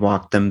having to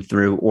walk them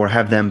through or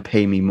have them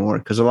pay me more.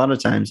 Because a lot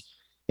of times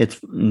it's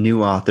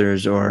new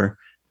authors or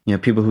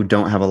people who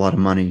don't have a lot of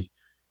money.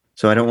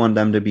 So I don't want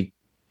them to be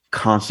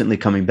constantly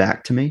coming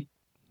back to me.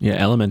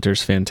 Yeah,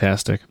 Elementor's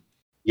fantastic.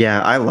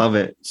 Yeah, I love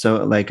it.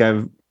 So like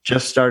I've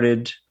just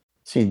started,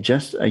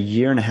 just a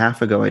year and a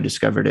half ago, I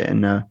discovered it.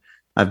 And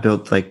I've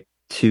built like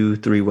 2-3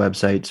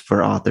 websites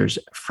for authors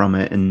from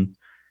it. And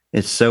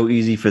it's so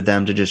easy for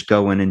them to just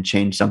go in and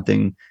change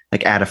something,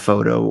 like add a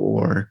photo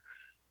or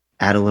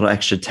add a little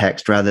extra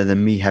text, rather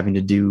than me having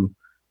to do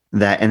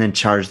that and then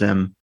charge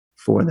them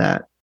for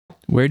that.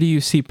 Where do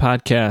you see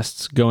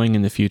podcasts going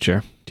in the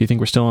future? Do you think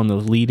we're still on the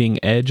leading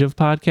edge of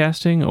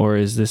podcasting, or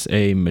is this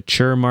a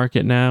mature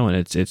market now and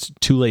it's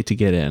too late to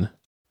get in?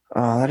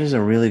 Oh, that is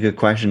a really good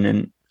question.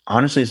 And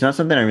honestly, it's not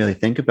something I really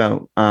think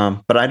about.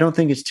 But I don't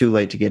think it's too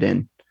late to get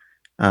in.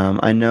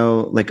 I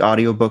know like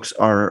audiobooks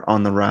are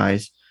on the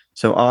rise.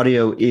 So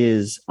audio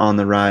is on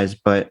the rise,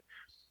 but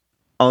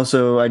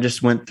also I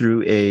just went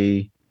through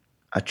a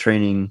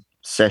training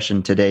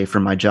session today for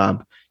my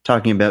job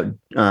talking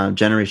about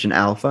Generation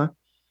Alpha.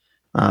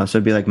 So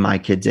it'd be like my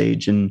kids'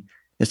 age. And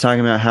it's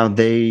talking about how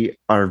they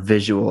are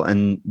visual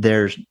and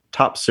their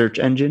top search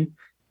engine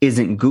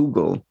isn't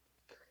Google,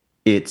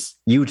 it's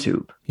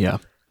YouTube. Yeah.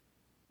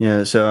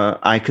 So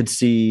I could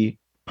see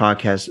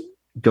podcasts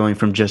going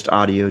from just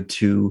audio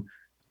to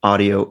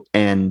audio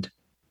and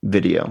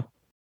video.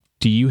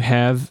 Do you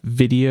have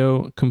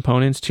video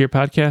components to your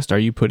podcast? Are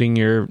you putting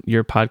your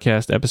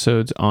podcast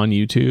episodes on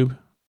YouTube?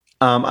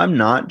 I'm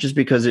not, just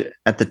because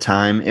at the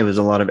time it was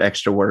a lot of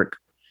extra work,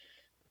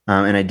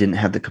 and I didn't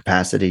have the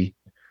capacity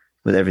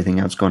with everything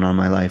else going on in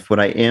my life. What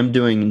I am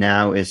doing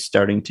now is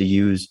starting to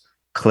use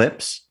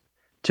clips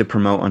to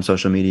promote on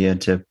social media,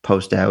 to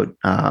post out,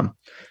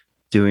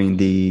 doing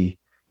the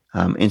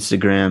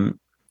Instagram.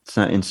 It's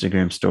not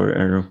Instagram story,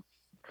 or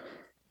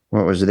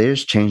what was it? They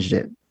just changed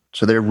it.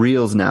 So they're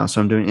reels now.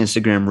 So I'm doing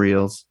Instagram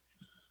reels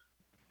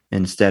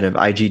instead of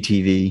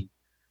IGTV,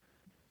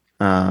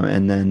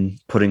 and then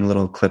putting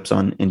little clips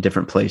on in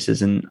different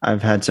places. And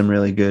I've had some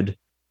really good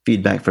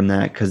feedback from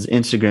that, because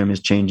Instagram is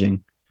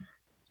changing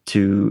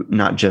to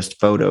not just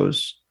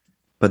photos,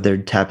 but they're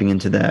tapping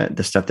into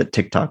the stuff that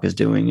TikTok is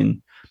doing.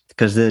 And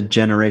because the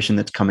generation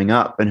that's coming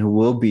up and who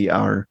will be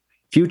our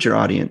future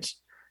audience,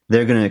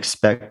 they're going to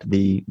expect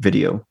the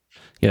video.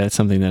 Yeah, that's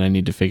something that I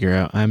need to figure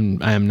out. I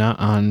am not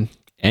on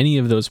any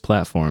of those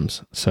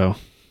platforms, so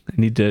I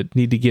need to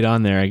get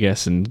on there, I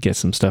guess, and get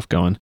some stuff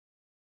going.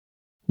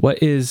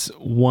 What is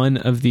one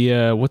of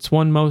the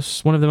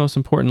one of the most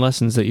important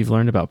lessons that you've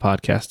learned about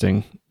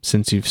podcasting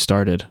since you've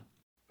started?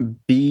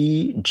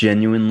 Be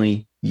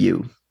genuinely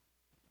you,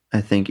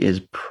 I think, is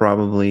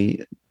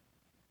probably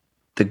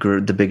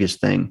the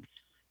biggest thing.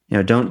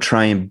 Don't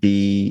try and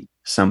be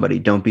somebody.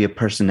 Don't be a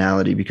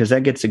personality, because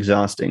that gets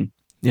exhausting.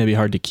 Yeah, it'd be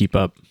hard to keep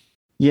up.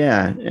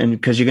 Yeah, and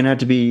because you're gonna have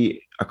to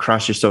be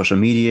across your social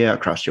media,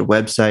 across your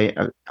website,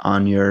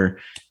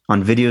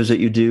 on videos that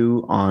you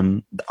do,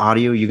 on the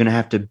audio, you're gonna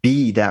have to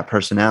be that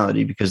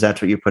personality, because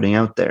that's what you're putting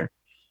out there.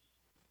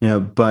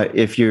 But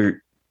if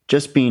you're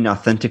just being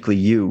authentically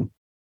you,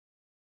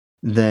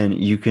 then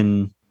you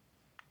can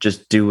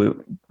just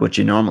do what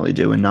you normally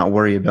do and not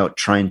worry about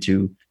trying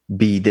to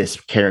be this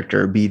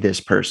character, be this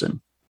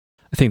person.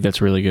 I think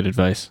that's really good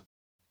advice.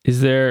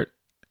 Is there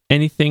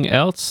anything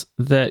else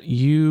that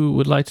you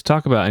would like to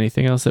talk about?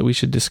 Anything else that we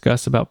should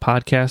discuss about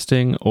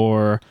podcasting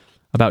or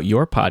about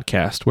your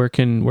podcast? Where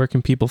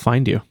can people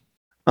find you?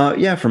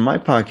 Yeah, for my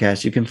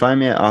podcast, you can find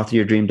me at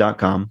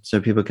authoryourdream.com, so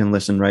people can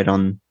listen right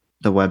on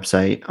the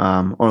website.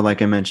 Or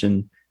like I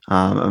mentioned,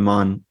 I'm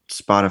on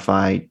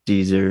Spotify,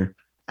 Deezer,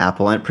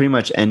 Apple, and pretty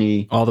much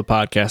all the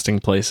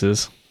podcasting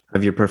places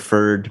of your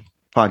preferred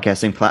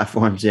podcasting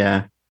platforms.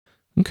 Yeah.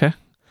 Okay.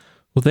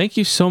 Well, thank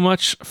you so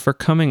much for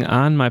coming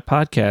on my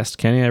podcast,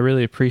 Kenny. I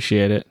really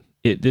appreciate it.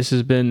 This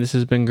has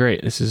been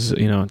great. This is,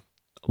 a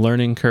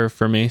learning curve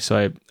for me.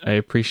 So I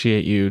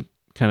appreciate you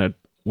kind of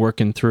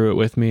working through it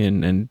with me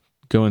and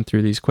going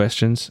through these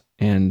questions.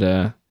 And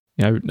I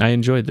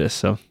enjoyed this.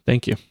 So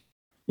thank you.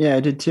 Yeah, I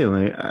did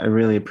too. I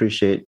really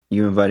appreciate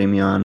you inviting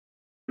me on.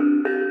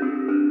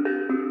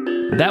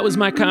 That was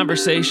my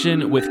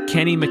conversation with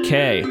Kenny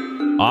MacKay,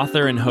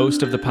 author and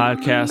host of the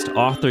podcast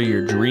Author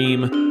Your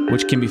Dream,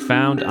 which can be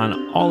found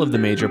on all of the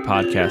major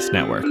podcast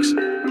networks.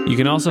 You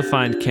can also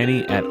find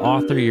Kenny at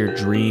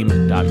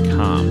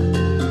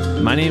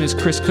authoryourdream.com. My name is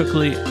Chris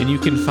Cookley, and you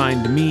can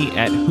find me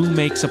at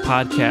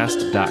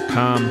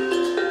whomakesapodcast.com.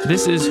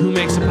 This is Who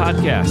Makes a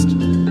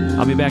Podcast.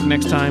 I'll be back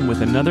next time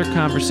with another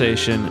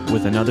conversation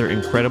with another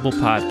incredible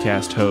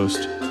podcast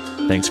host.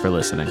 Thanks for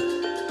listening.